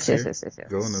along with us here. Yes.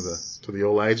 Going to the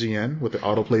old IGN with the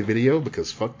autoplay video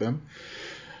because fuck them.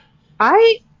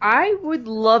 I would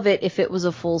love it if it was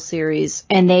a full series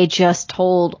and they just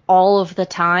told all of the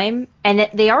time and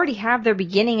they already have their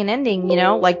beginning and ending, you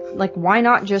know, like why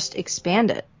not just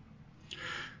expand it?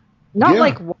 Not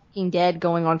like Walking Dead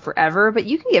going on forever, but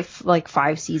you can get like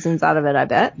 5 seasons out of it, I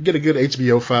bet. Get a good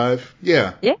HBO 5.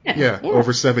 Yeah.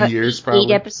 Over 7 years,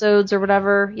 probably. 8 episodes or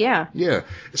whatever. Yeah. Yeah.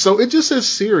 So it just says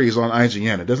series on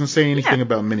IGN. It doesn't say anything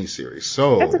about miniseries.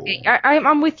 So that's okay.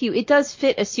 I'm with you. It does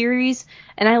fit a series,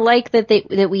 and I like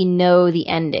that we know the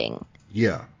ending.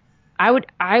 Yeah. I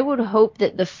would hope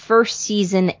that the first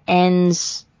season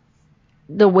ends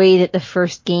the way that the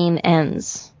first game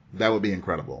ends. That would be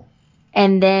incredible.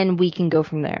 And then we can go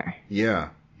from there.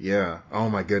 Yeah. Oh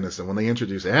my goodness. And when they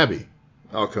introduce Abby,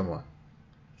 oh, come on.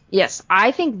 Yes,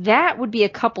 I think that would be a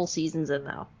couple seasons in,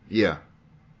 though. Yeah.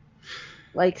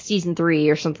 Like season 3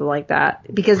 or something like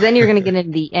that. Because then you're going to get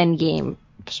into the end game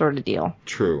sort of deal.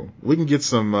 True. We can get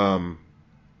some, and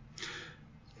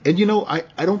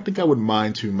I don't think I would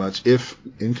mind too much if,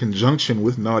 in conjunction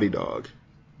with Naughty Dog,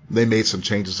 they made some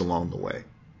changes along the way.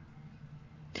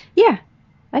 Yeah,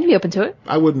 I'd be open to it.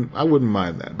 I wouldn't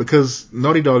mind that, because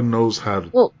Naughty Dog knows how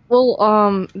to.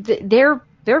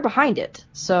 They're behind it,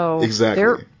 so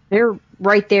Exactly. They're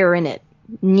right there in it.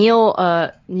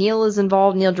 Neil is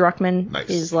involved. Neil Druckmann Nice.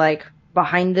 is like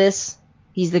behind this.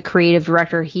 He's the creative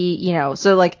director.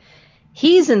 So like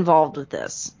he's involved with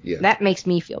this. Yeah. That makes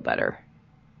me feel better.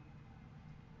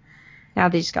 Now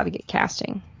they just got to get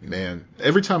casting. Man,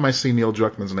 every time I see Neil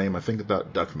Druckmann's name, I think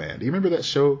about Duckman. Do you remember that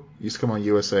show used to come on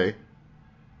USA?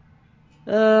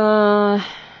 No.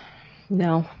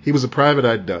 He was a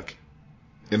private-eyed duck,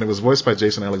 and it was voiced by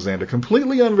Jason Alexander,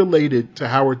 completely unrelated to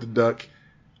Howard the Duck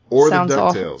or Sounds the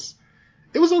DuckTales. awful.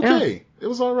 It was okay. Yeah. It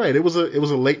was all right. It was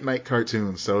a late night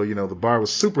cartoon, so the bar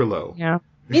was super low. Yeah.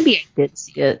 Maybe I did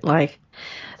see it.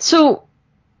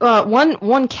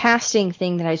 One casting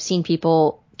thing that I've seen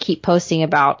people keep posting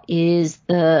about is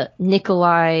the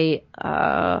Nikolai.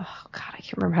 God, I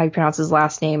can't remember how you pronounce his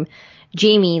last name.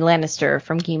 Jaime Lannister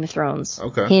from Game of Thrones.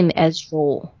 Okay. Him as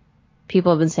Joel.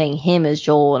 People have been saying him as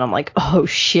Joel, and I'm like, oh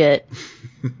shit.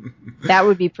 That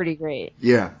would be pretty great.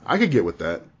 Yeah, I could get with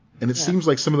that. And it seems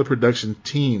like some of the production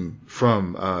team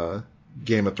from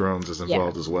Game of Thrones is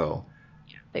involved as well.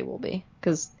 Yeah, they will be.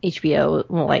 Because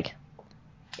HBO,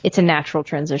 it's a natural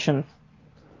transition.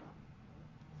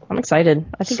 I'm excited.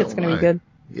 I think it's going to be good.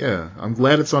 Yeah, I'm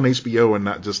glad it's on HBO and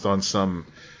not just on some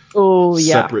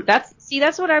separate... yeah.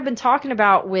 That's what I've been talking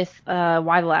about with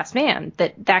Why the Last Man.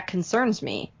 That concerns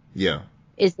me. Yeah.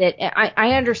 Is that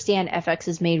I understand FX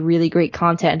has made really great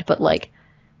content, but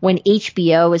when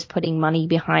HBO is putting money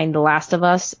behind The Last of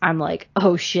Us, I'm like,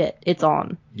 oh shit, it's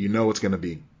on. It's going to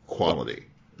be quality.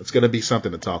 It's going to be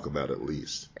something to talk about at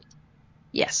least.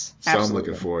 Yes, so absolutely. I'm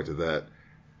looking forward to that.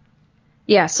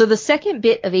 Yeah, so the second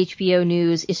bit of HBO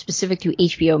news is specific to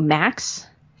HBO Max,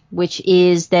 which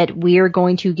is that we're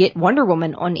going to get Wonder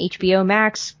Woman on HBO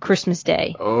Max Christmas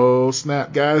Day. Oh,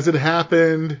 snap, guys, it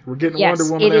happened. We're getting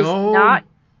Wonder Woman at home.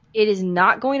 It is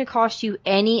not going to cost you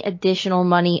any additional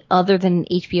money other than an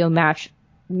HBO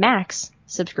Max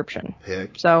subscription.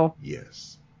 Heck, so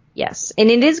yes. Yes, and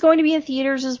it is going to be in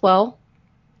theaters as well.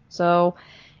 So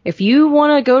if you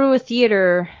want to go to a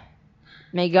theater,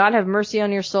 may God have mercy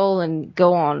on your soul and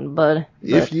go on, but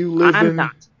if you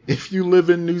live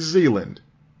in New Zealand,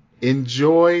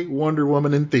 enjoy Wonder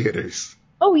Woman in theaters.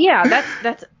 Oh yeah,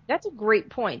 that's a great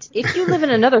point. If you live in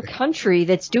another country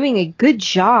that's doing a good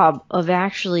job of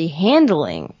actually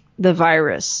handling the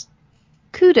virus,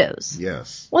 kudos.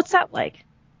 Yes. What's that like?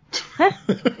 Huh?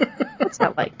 What's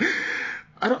that like?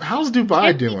 How's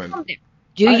Dubai doing?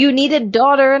 Do you need a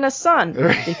daughter and a son?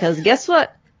 Because guess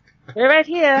what? We're right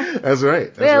here. That's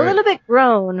right. We're a little bit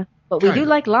grown, but we do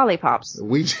like lollipops.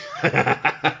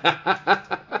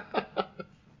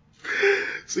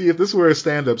 See, if this were a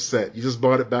stand-up set, you just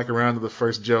brought it back around to the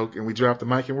first joke, and we dropped the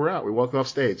mic and we're out. We walk off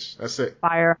stage. That's it.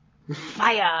 Fire.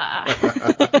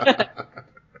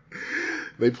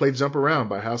 They play Jump Around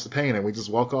by House of Pain, and we just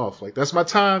walk off. Like, that's my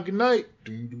time. Good night.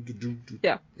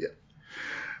 Yeah.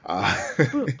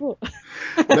 That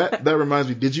reminds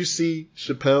me. Did you see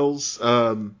Chappelle's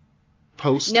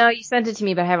post? No, you sent it to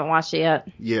me, but I haven't watched it yet.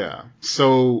 Yeah.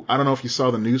 So I don't know if you saw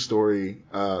the news story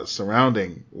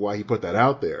surrounding why he put that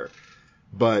out there.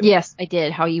 But yes, I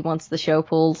did. How he wants the show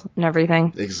pulled and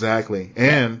everything. Exactly.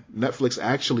 And Netflix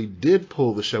actually did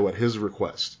pull the show at his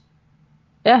request.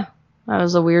 Yeah. That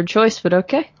was a weird choice, but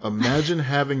okay. Imagine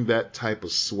having that type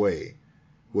of sway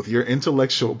with your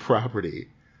intellectual property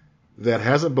that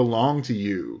hasn't belonged to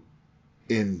you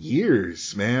in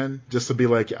years, man. Just to be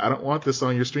like, I don't want this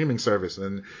on your streaming service.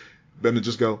 And then to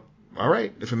just go, all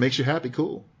right, if it makes you happy,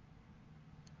 cool.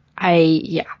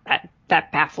 That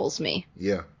baffles me.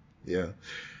 Yeah.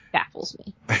 Baffles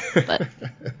me. But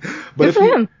good for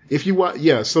him. If you watch,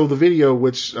 so the video,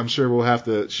 which I'm sure we'll have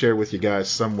to share with you guys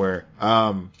somewhere,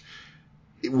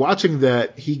 watching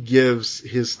that, he gives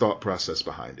his thought process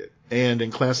behind it. And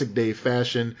in classic Dave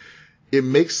fashion, it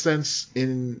makes sense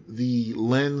in the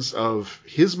lens of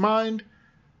his mind,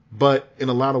 but in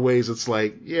a lot of ways it's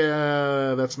like,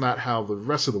 yeah, that's not how the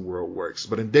rest of the world works.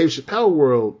 But in Dave Chappelle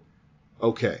world,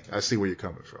 okay, I see where you're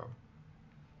coming from.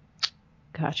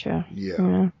 Gotcha.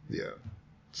 Yeah.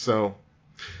 So,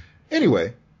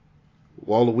 anyway,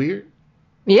 Wall of Weird?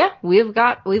 Yeah, we've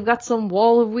got some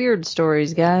Wall of Weird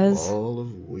stories, guys. Wall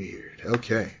of Weird.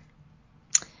 Okay.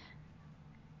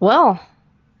 Well,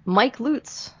 Mike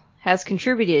Lutz has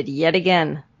contributed yet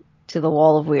again to the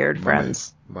Wall of Weird,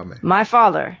 friends. My man. My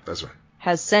father. That's right.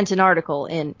 has sent an article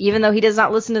in, even though he does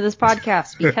not listen to this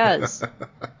podcast, because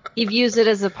he views it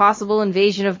as a possible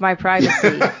invasion of my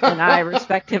privacy, and I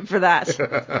respect him for that.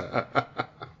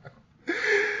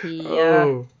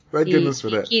 Thank goodness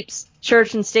for that. He keeps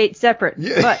church and state separate.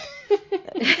 Yeah.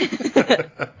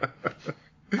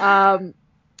 But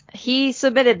he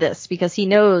submitted this because he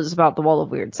knows about the Wall of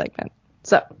Weird segment.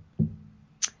 So,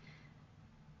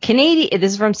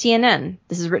 this is from CNN.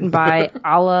 This is written by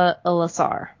Ala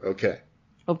Elassar. Okay.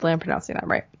 Hopefully I'm pronouncing that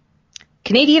right.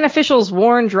 Canadian officials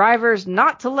warn drivers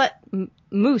not to let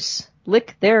moose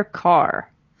lick their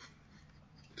car.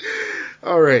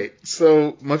 All right.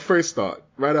 So my first thought,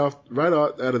 right out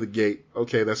of the gate,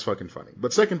 okay, that's fucking funny.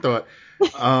 But second thought,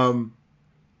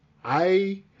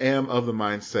 I am of the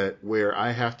mindset where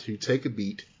I have to take a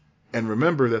beat and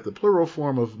remember that the plural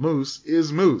form of moose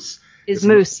is moose. Is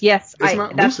moose, yes.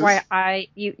 Not that's mooses. why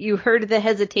you heard the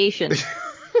hesitation.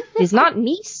 It's not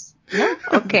meese? No?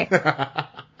 Okay.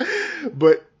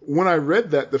 But when I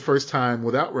read that the first time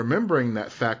without remembering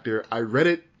that factor, I read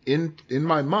it in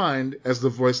my mind as the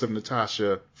voice of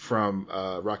Natasha from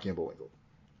Rocky and Bullwinkle.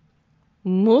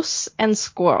 Moose and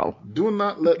squirrel. Do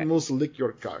not let moose lick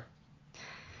your car.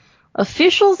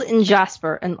 Officials in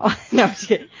Jasper and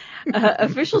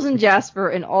officials in Jasper,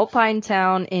 an alpine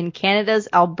town in Canada's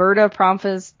Alberta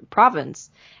province,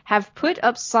 have put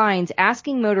up signs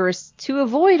asking motorists to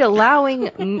avoid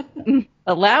allowing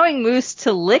moose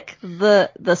to lick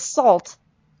the salt,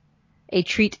 a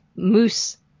treat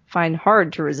moose find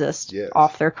hard to resist,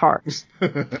 off their cars.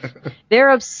 They're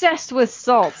obsessed with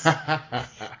salt.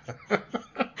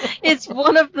 It's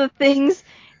one of the things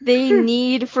they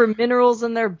need for minerals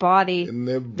in their body.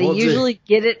 They usually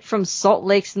get it from salt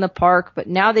lakes in the park, but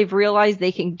now they've realized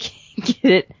they can get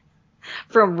it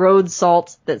from road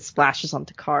salt that splashes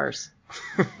onto cars.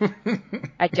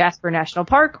 At Jasper National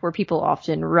Park, where people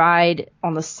often ride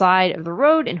on the side of the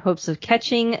road in hopes of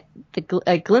catching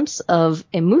a glimpse of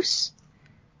a moose,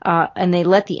 and they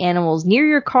let the animals near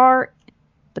your car,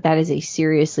 but that is a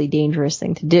seriously dangerous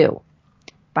thing to do.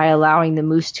 By allowing the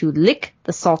moose to lick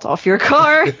the salt off your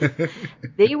car,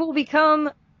 they will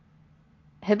become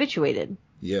habituated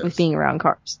with being around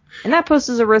cars. And that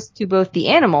poses a risk to both the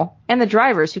animal and the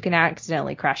drivers who can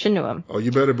accidentally crash into them. Oh,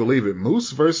 you better believe it.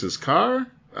 Moose versus car?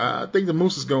 I think the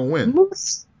moose is going to win.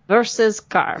 Moose versus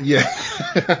car. Yeah.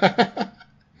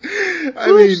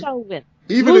 Who shall win?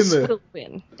 Even moose in will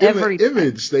win in every the time.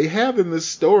 image they have in this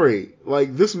story,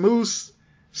 like this moose,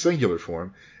 singular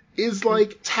form, is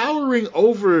like towering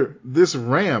over this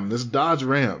Dodge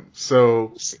Ram.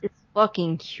 So It's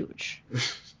fucking huge.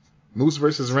 Moose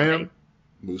versus Ram,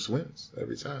 Moose wins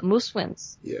every time. Moose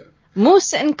wins. Yeah.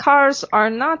 Moose and cars are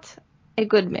not a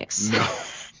good mix. No.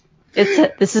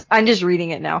 I'm just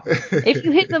reading it now. If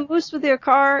you hit the moose with your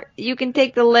car, you can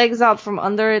take the legs out from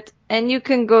under it, and it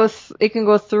can go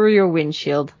through your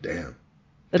windshield. Damn.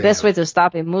 The best way to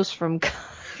stop a moose from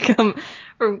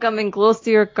coming close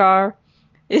to your car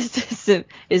is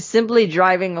simply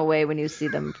driving away when you see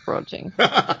them approaching.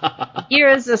 Here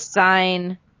is a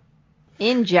sign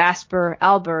in Jasper,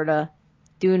 Alberta.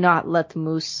 Do not let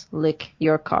moose lick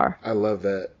your car. I love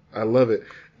that. I love it.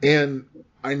 And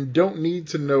I don't need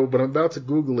to know, but I'm about to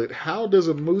Google it. How does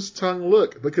a moose tongue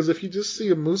look? Because if you just see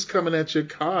a moose coming at your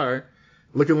car,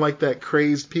 looking like that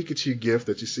crazed Pikachu gif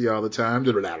that you see all the time,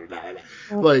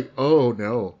 like, oh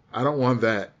no, I don't want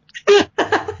that.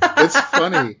 It's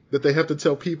funny that they have to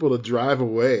tell people to drive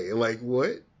away. Like,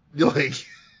 what? Like,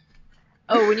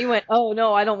 oh, when you went, oh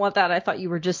no, I don't want that. I thought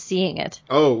you were just seeing it.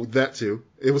 Oh, that too.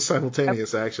 It was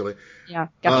simultaneous, actually. Yeah,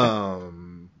 gotcha.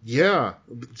 Yeah,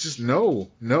 just no,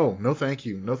 thank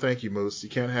you. No, thank you, Moose. You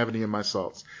can't have any of my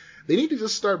salts. They need to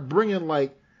just start bringing,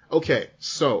 like, okay,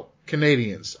 so,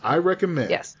 Canadians, I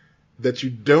recommend that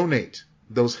you donate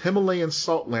those Himalayan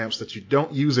salt lamps that you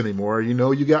don't use anymore. You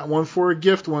know, you got one for a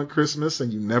gift one Christmas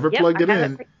and you never plugged it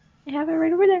in. I have it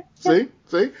right over there.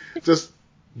 See? Just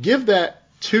give that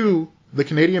to the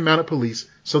Canadian Mounted Police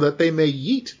so that they may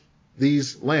yeet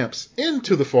these lamps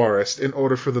into the forest in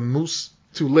order for the moose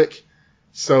to lick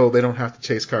so they don't have to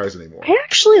chase cars anymore. I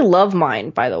actually love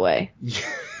mine, by the way.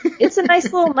 It's a nice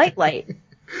little nightlight.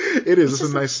 It is. It's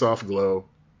a nice soft glow.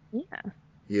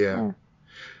 Yeah.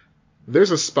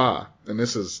 There's a spa, and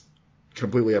this is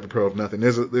completely apropos of nothing.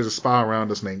 There's a spa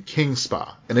around us named King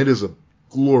Spa, and it is a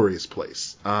glorious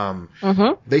place.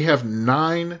 They have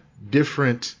 9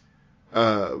 different,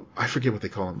 I forget what they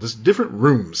call them. There's different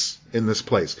rooms in this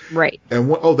place. Right.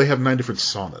 And they have 9 different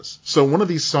saunas. So one of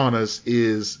these saunas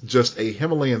is just a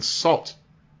Himalayan salt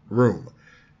room.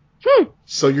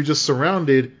 So you're just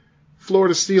surrounded, floor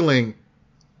to ceiling,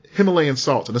 Himalayan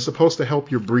salt, and it's supposed to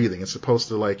help your breathing. It's supposed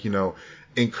to, like,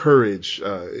 encourage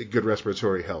good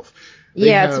respiratory health.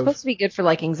 It's supposed to be good for,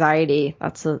 like, anxiety.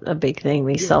 That's a big thing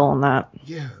they sell on that.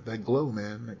 Yeah, that glow,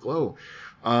 man, that glow.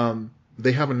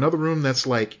 They have another room that's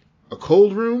like a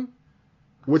cold room,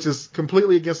 which is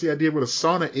completely against the idea of what a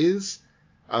sauna is.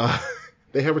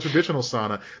 They have a traditional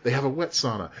sauna. They have a wet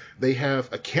sauna. They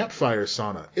have a campfire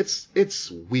sauna. It's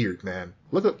weird, man.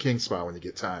 Look up King Spa when you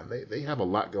get time. They have a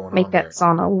lot going Make on that there.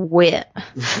 sauna wet.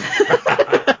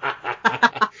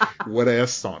 Wet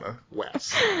ass sauna.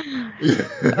 West.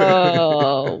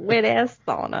 Oh, wet ass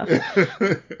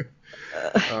sauna.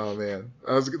 Oh man,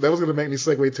 that was going to make me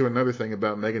segue to another thing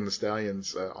about Megan Thee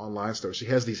Stallion's online store. She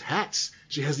has these hats.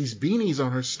 She has these beanies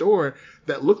on her store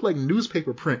that look like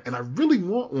newspaper print, and I really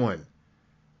want one.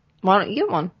 Why don't you get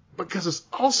one? Because it's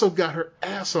also got her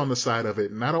ass on the side of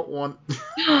it, and I don't want.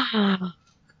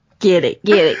 Get it.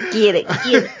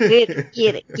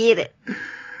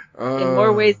 In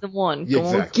more ways than one. Yeah, Go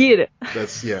on, exactly. get it.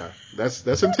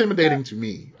 That's intimidating to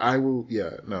me. I will.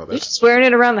 Yeah, no. You're just wearing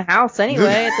it around the house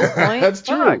anyway. At this point, that's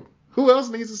true. Who else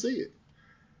needs to see it?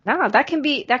 Nah, that can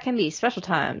be special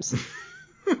times.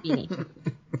 Beanie.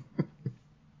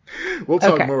 We'll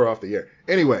talk more off the air.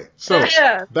 Anyway, so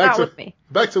back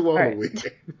to Waldo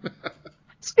Weekend.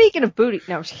 Speaking of booty,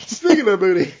 no. Speaking of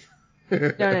booty.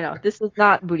 No. This is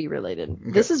not booty related.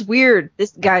 Okay. This is weird.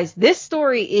 This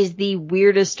story is the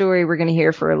weirdest story we're going to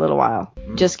hear for a little while.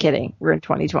 Mm-hmm. Just kidding. We're in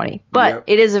 2020. But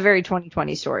It is a very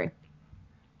 2020 story.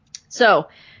 So,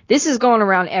 this is going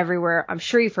around everywhere. I'm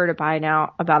sure you've heard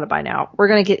about it by now. We're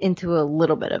going to get into a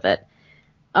little bit of it.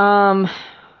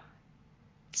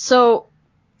 So,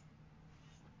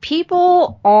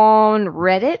 people on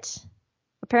Reddit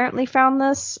apparently found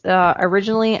this.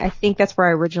 Originally, I think that's where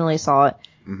I originally saw it.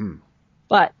 Mm-hmm.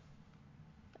 But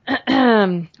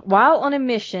while on a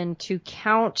mission to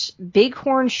count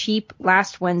bighorn sheep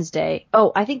last Wednesday,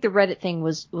 I think the Reddit thing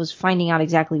was finding out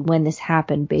exactly when this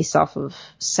happened based off of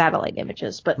satellite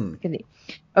images. But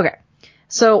okay,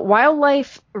 so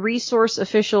wildlife resource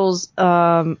officials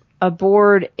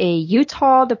aboard a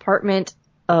Utah Department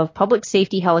of Public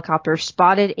Safety helicopter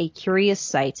spotted a curious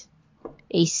sight: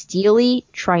 a steely,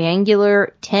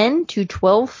 triangular, 10 to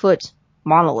 12 foot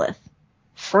monolith,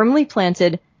 firmly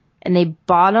planted in the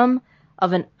bottom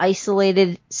of an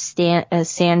isolated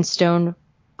sandstone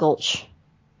gulch.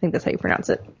 I think that's how you pronounce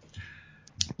it.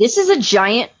 This is a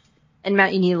giant, and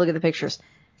Matt, you need to look at the pictures.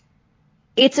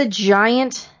 It's a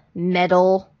giant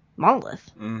metal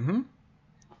monolith. Mm-hmm.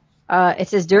 It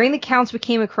says, during the counts we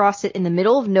came across it in the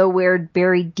middle of nowhere,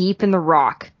 buried deep in the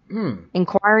rock.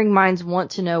 Inquiring minds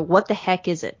want to know, what the heck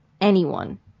is it?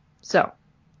 Anyone? So,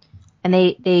 and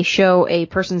they show a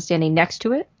person standing next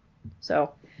to it.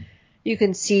 So, you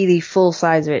can see the full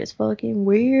size of it. It's fucking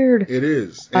weird. It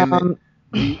is. And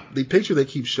the picture they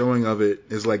keep showing of it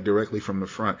is like directly from the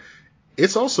front.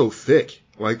 It's also thick,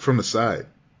 like from the side.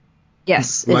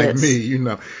 Yes, like it is. me, you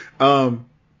know.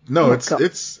 No,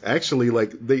 it's actually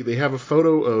like they have a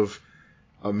photo of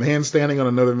a man standing on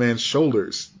another man's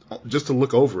shoulders just to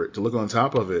look over it, to look on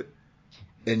top of it.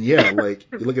 And yeah,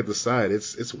 like you look at the side,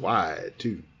 it's wide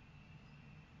too.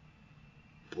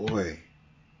 Boy.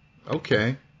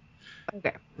 Okay.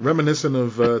 Reminiscent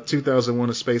of 2001: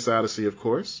 A Space Odyssey, of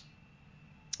course.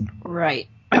 Right.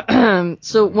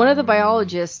 So one of the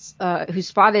biologists who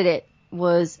spotted it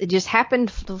just happened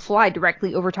to fly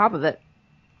directly over top of it.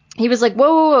 He was like,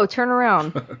 whoa, turn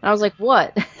around. And I was like,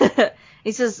 what?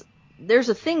 He says, there's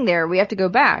a thing there. We have to go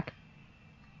back.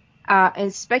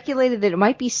 And speculated that it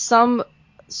might be some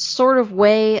sort of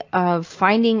way of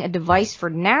finding a device for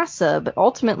NASA, but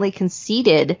ultimately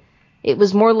conceded it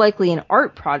was more likely an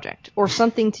art project or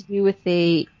something to do with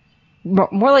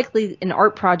more likely an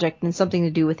art project than something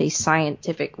to do with a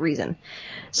scientific reason.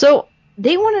 So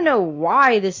they want to know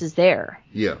why this is there.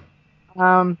 Yeah.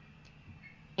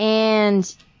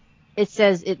 And it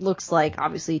says it looks like,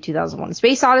 obviously, 2001: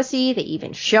 Space Odyssey. They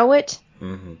even show it.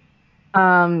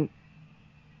 Mm-hmm.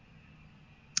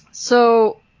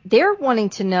 So they're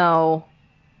wanting to know,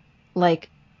 like,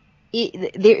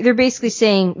 they're basically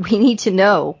saying, we need to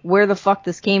know where the fuck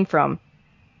this came from.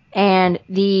 And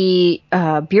the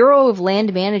Bureau of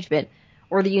Land Management,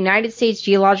 or the United States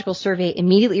Geological Survey,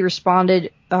 immediately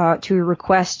responded to a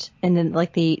request, and then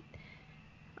like did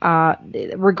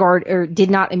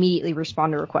not immediately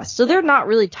respond to requests. So they're not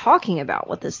really talking about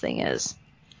what this thing is.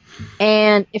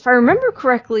 And if I remember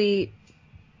correctly,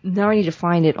 now I need to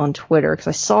find it on Twitter because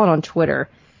I saw it on Twitter.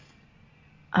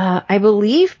 I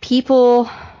believe people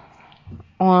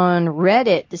on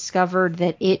Reddit discovered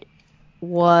that it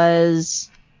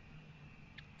was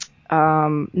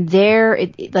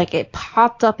it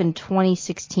popped up in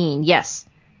 2016. Yes.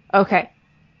 Okay.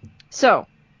 So,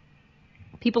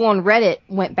 people on Reddit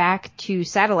went back to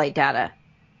satellite data.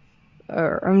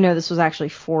 Or no, this was actually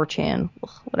 4chan.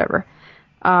 Whatever.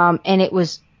 And it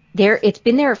was there. It's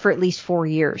been there for at least 4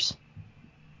 years.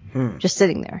 Just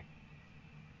sitting there.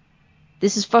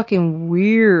 This is fucking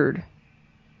weird.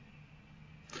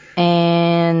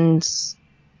 And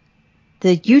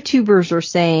the YouTubers are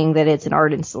saying that it's an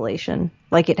art installation.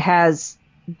 Like, it has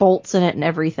bolts in it and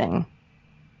everything.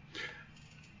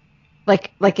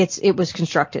 Like it was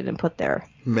constructed and put there.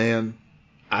 Man,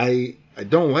 I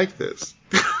don't like this.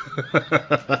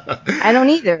 I don't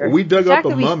either. We dug up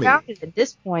a mummy. We found it at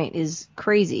this point is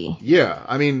crazy. Yeah,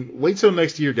 I mean, wait till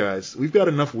next year, guys. We've got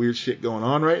enough weird shit going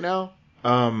on right now.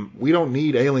 We don't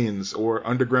need aliens or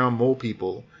underground mole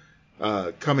people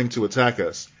coming to attack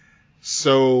us.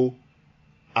 So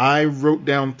I wrote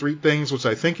down 3 things, which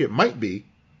I think it might be,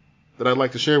 that I'd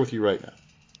like to share with you right now.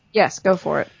 Yes, go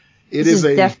for it. This is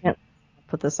definitely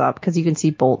put this up because you can see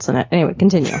bolts in it. Anyway,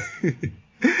 continue.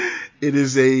 It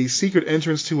is a secret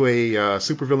entrance to a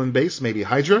supervillain base, maybe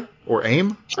Hydra or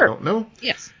AIM. Sure. I don't know.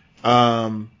 Yes.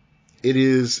 It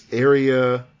is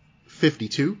Area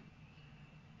 52.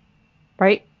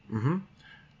 Right? Mm-hmm.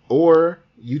 Or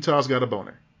Utah's Got a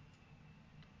Boner.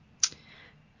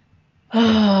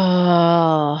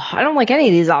 I don't like any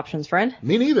of these options, friend.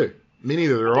 Me neither.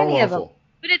 They're all awful.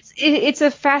 But it's a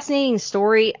fascinating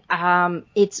story.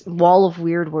 It's Wall of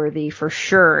Weird worthy for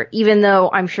sure. Even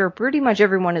though I'm sure pretty much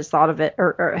everyone has thought of it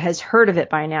or has heard of it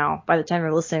by now. By the time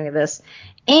you're listening to this,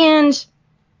 and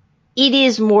it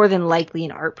is more than likely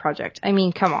an art project. I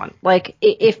mean, come on. Like,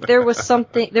 if there was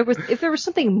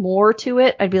something more to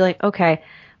it, I'd be like, okay.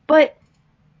 But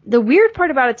the weird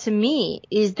part about it to me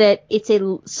is that it's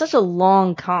such a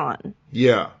long con.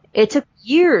 Yeah. It took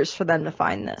years for them to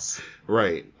find this.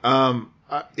 Right.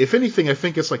 If anything, I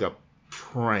think it's like a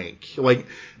prank. Like,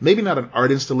 maybe not an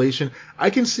art installation. I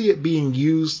can see it being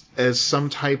used as some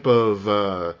type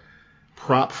of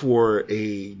prop for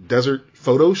a desert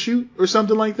photo shoot or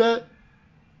something like that.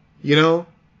 You know?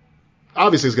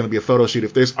 Obviously, it's going to be a photo shoot.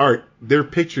 If there's art, there are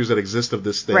pictures that exist of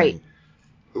this thing. Right.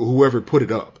 Whoever put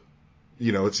it up.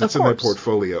 You know, it's in their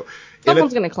portfolio.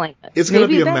 Someone's going to claim it. It's going to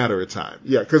be a matter of time.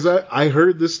 Yeah, because I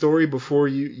heard this story before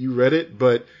you read it,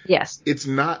 but yes, it's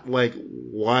not like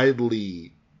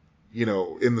widely, you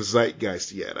know, in the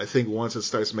zeitgeist yet. I think once it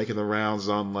starts making the rounds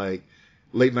on like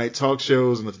late night talk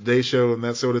shows and the Today Show and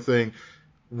that sort of thing,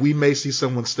 we may see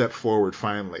someone step forward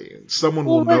finally. Someone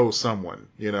will know someone,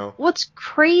 you know. What's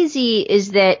crazy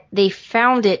is that they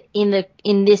found it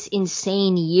in this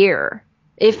insane year.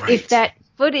 If that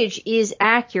footage is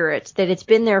accurate, that it's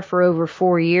been there for over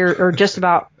 4 years, or just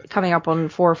about coming up on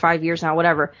 4 or 5 years now,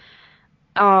 whatever,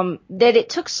 that it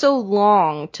took so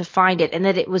long to find it, and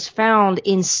that it was found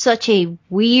in such a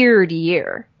weird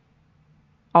year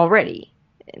already.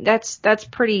 That's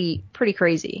pretty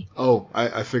crazy. Oh,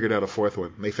 I figured out a 4th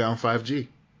one. They found 5G.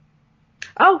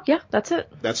 Oh, yeah, that's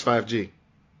it. That's 5G.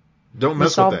 Don't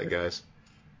mess with that, guys.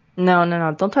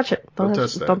 No. Don't touch it. Don't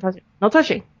touch that. Don't touch it. No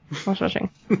touching. No touching.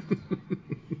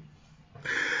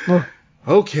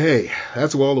 Okay,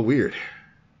 that's Wall of Weird.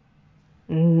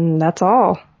 That's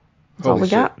all. That's all we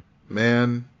got.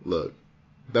 Man, look,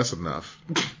 that's enough.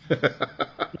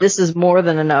 This is more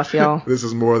than enough, y'all. This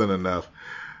is more than enough.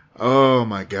 Oh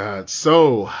my God.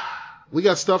 So, we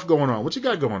got stuff going on. What you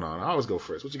got going on? I always go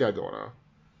first. What you got going on?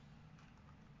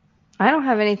 I don't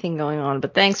have anything going on,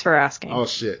 but thanks for asking. Oh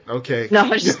shit. Okay. No,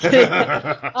 I'm just kidding.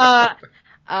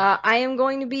 I am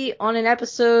going to be on an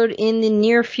episode in the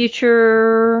near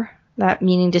future, that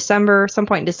meaning December, some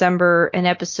point in December, an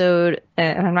episode,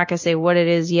 and I'm not going to say what it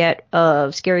is yet,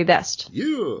 of Scary Best.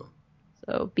 Yeah.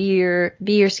 So be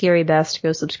your Scary Best.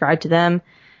 Go subscribe to them.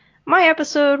 My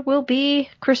episode will be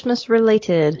Christmas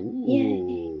related.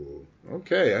 Ooh. Yay.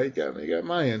 Okay. I got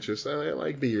my interest. I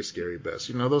like Be Your Scary Best.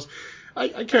 You know, those,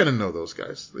 I kind of know those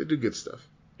guys. They do good stuff.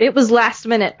 It was last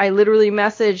minute. I literally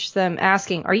messaged them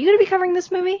asking, "Are you going to be covering this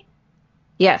movie?"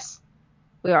 Yes,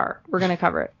 we are. We're going to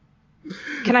cover it.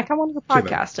 Can I come on the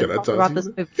podcast and talk about this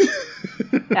movie?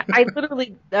 I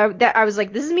literally, I was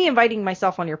like, this is me inviting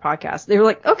myself on your podcast. They were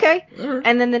like, okay. Right.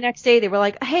 And then the next day they were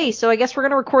like, hey, so I guess we're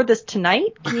going to record this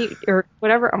tonight. Can you, or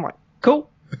whatever. I'm like, cool.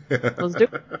 Let's do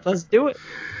it. Let's do it.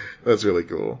 That's really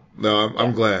cool. No,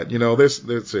 I'm glad. You know, there's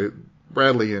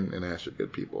Bradley and Ash are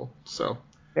good people. So.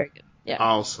 Very good. Yeah.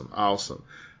 Awesome.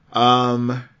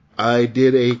 I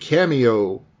did a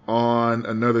cameo on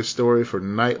another story for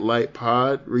Nightlight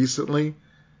Pod recently.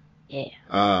 Yeah.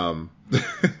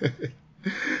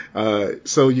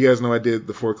 So you guys know I did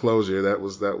the foreclosure. That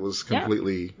was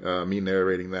completely me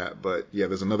narrating that. But yeah,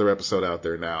 there's another episode out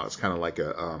there now. It's kind of like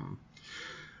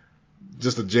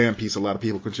just a jam piece. A lot of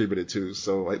people contributed to.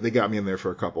 So like, they got me in there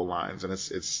for a couple lines, and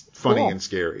it's funny and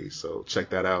scary. So check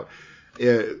that out.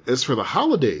 It's for the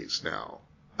holidays now.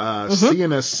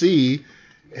 CNSC.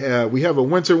 We have a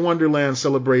Winter Wonderland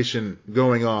celebration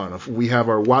going on. We have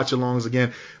our watch-alongs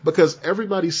again because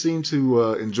everybody seemed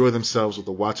to enjoy themselves with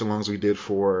the watch-alongs we did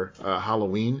for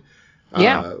Halloween.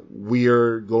 We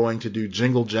are going to do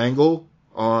Jingle Jangle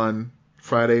on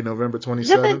Friday, November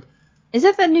 27th. Is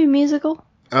that the new musical?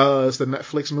 It's the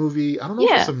Netflix movie. I don't know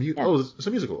if it's it's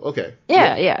a musical. Okay.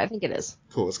 Yeah, I think it is.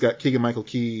 Cool. It's got Keegan-Michael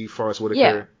Key, Forrest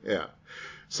Whitaker. Yeah.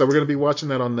 So we're going to be watching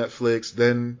that on Netflix.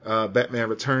 Then Batman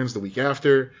Returns the week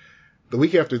after. The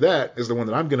week after that is the one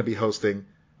that I'm going to be hosting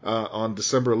on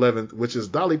December 11th, which is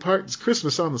Dolly Parton's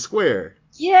Christmas on the Square.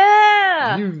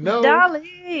 Yeah! You know.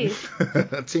 Dolly!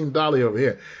 Team Dolly over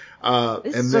here.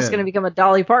 This is just going to become a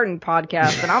Dolly Parton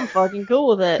podcast, and I'm fucking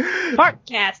cool with it.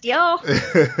 Partcast, y'all!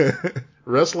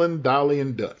 Wrestling, Dolly,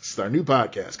 and Ducks. Our new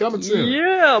podcast. Coming soon.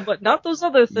 Yeah, but not those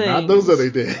other things. Not those other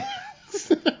things.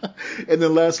 And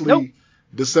then lastly,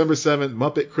 December 7th,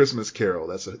 Muppet Christmas Carol.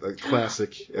 That's a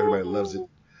classic. Everybody loves it.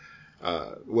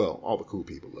 Well, all the cool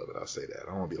people love it. I'll say that.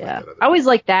 I don't want to be like that. I always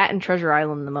like that and Treasure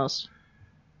Island the most.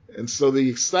 And so the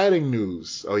exciting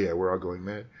news. Oh yeah, we're all going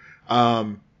mad.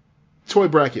 Toy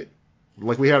bracket.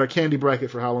 Like we had our candy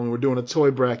bracket for Halloween. We're doing a toy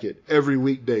bracket every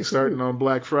weekday starting on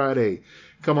Black Friday.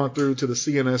 Come on through to the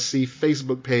CNSC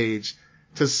Facebook page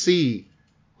to see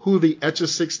who the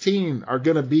Etch-a-16 are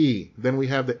going to be. Then we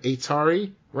have the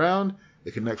Atari round, the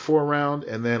Connect 4 round,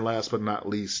 and then last but not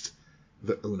least,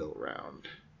 the Uno round.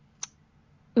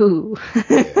 Ooh.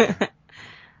 Yeah.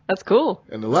 That's cool.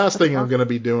 And the last thing I'm going to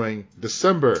be doing,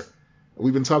 December,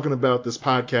 we've been talking about this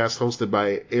podcast hosted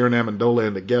by Aaron Amendola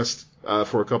and the guest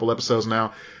for a couple episodes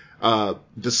now.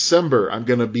 December, I'm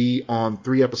going to be on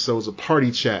 3 episodes of Party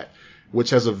Chat,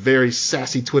 which has a very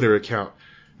sassy Twitter account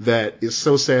that is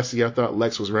so sassy I thought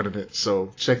Lex was running it.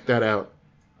 So check that out.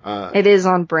 It is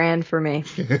on brand for me.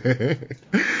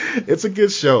 It's a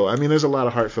good show. I mean, there's a lot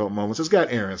of heartfelt moments. It's got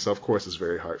Aaron, so of course it's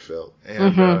very heartfelt.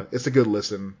 And it's a good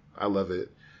listen. I love it.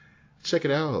 Check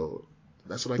it out.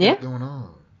 That's what I got going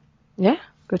on. Yeah,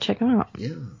 go check them out.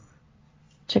 Yeah.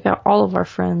 Check out all of our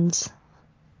friends.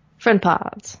 Friend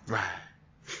pods. Right.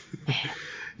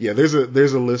 Yeah, there's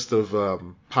a list of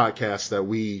podcasts that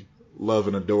we love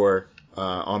and adore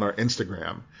on our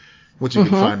Instagram, which you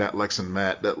can find at Lex and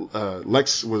Matt, that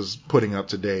Lex was putting up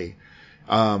today.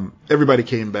 Everybody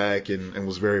came back and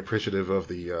was very appreciative of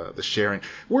the sharing.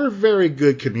 We're a very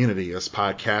good community as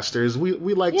podcasters.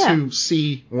 We like to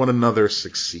see one another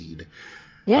succeed.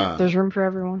 Yeah, there's room for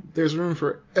everyone. There's room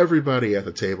for everybody at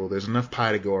the table. There's enough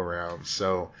pie to go around.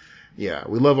 So, yeah,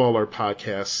 we love all our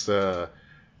podcast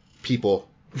people.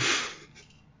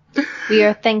 We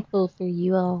are thankful for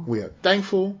you all. We are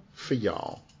thankful for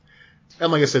y'all. And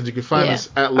like I said, you can find us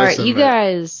at Lex and Matt. All right, you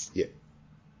guys.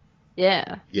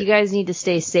 Yeah. You guys need to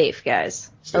stay safe, guys,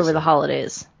 over the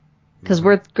holidays. Because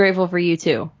we're grateful for you,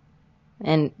 too.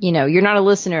 And, you're not a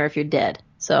listener if you're dead,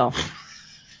 so.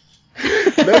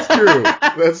 That's true.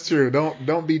 That's true.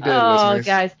 Don't be dead, listeners. Oh,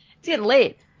 guys. It's getting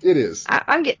late. It is.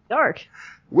 I'm getting dark.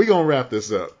 We're going to wrap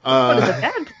this up. What is a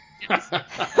bad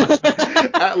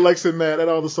at Lex and Matt, at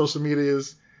all the social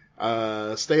medias.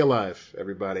 Stay alive,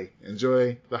 everybody.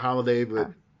 Enjoy the holiday,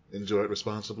 but enjoy it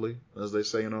responsibly, as they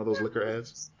say in all those liquor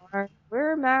ads.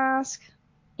 Wear a mask.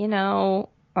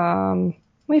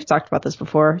 We've talked about this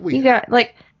before.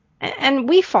 And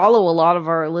we follow a lot of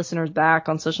our listeners back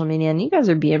on social media, and you guys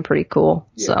are being pretty cool.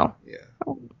 Yeah.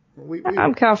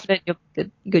 I'm confident you'll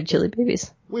be good chili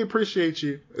babies. We appreciate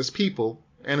you as people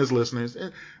and as listeners,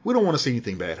 and we don't want to see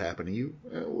anything bad happen to you.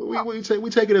 We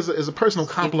take it as a personal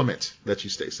compliment that you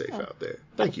stay safe out there.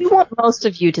 Thank you. We want most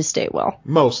of you to stay well.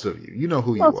 Most of you. You know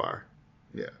who you are.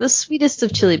 Yeah. The sweetest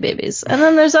of chili babies. And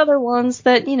then there's other ones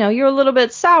that, you're a little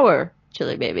bit sour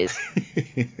chili babies.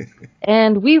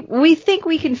 And we think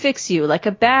we can fix you like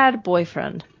a bad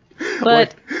boyfriend.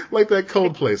 But like that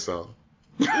Coldplay song.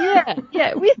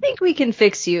 Yeah, we think we can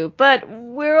fix you, but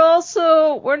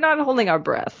we're not holding our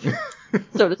breath,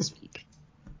 so to speak.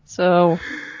 So,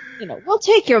 we'll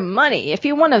take your money if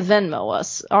you want to Venmo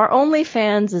us. Our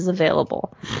OnlyFans is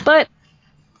available. But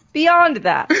beyond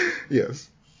that. Yes.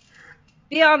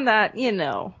 Beyond that, you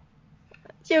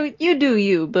do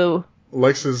you, boo.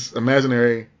 Lex's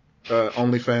imaginary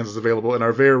OnlyFans is available, and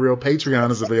our Very Real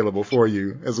Patreon is available for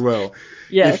you as well.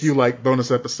 Yes. If you like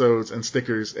bonus episodes and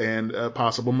stickers and a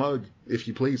possible mug, if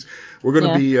you please. We're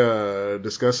going to be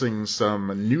discussing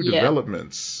some new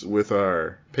developments with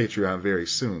our Patreon very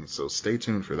soon, so stay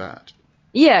tuned for that.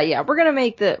 Yeah. We're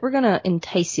gonna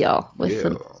entice y'all with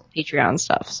some Patreon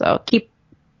stuff, so keep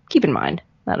in mind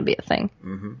that'll be a thing.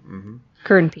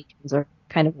 Current patrons are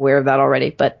kind of aware of that already,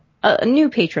 but new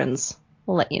patrons,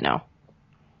 we'll let you know.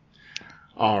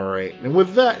 All right. And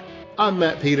with that, I'm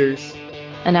Matt Peters.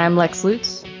 And I'm Lex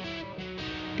Lutz.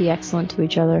 Be excellent to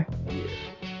each other. Yeah.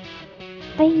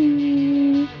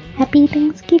 Bye. Happy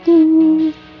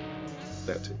Thanksgiving.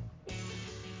 That too.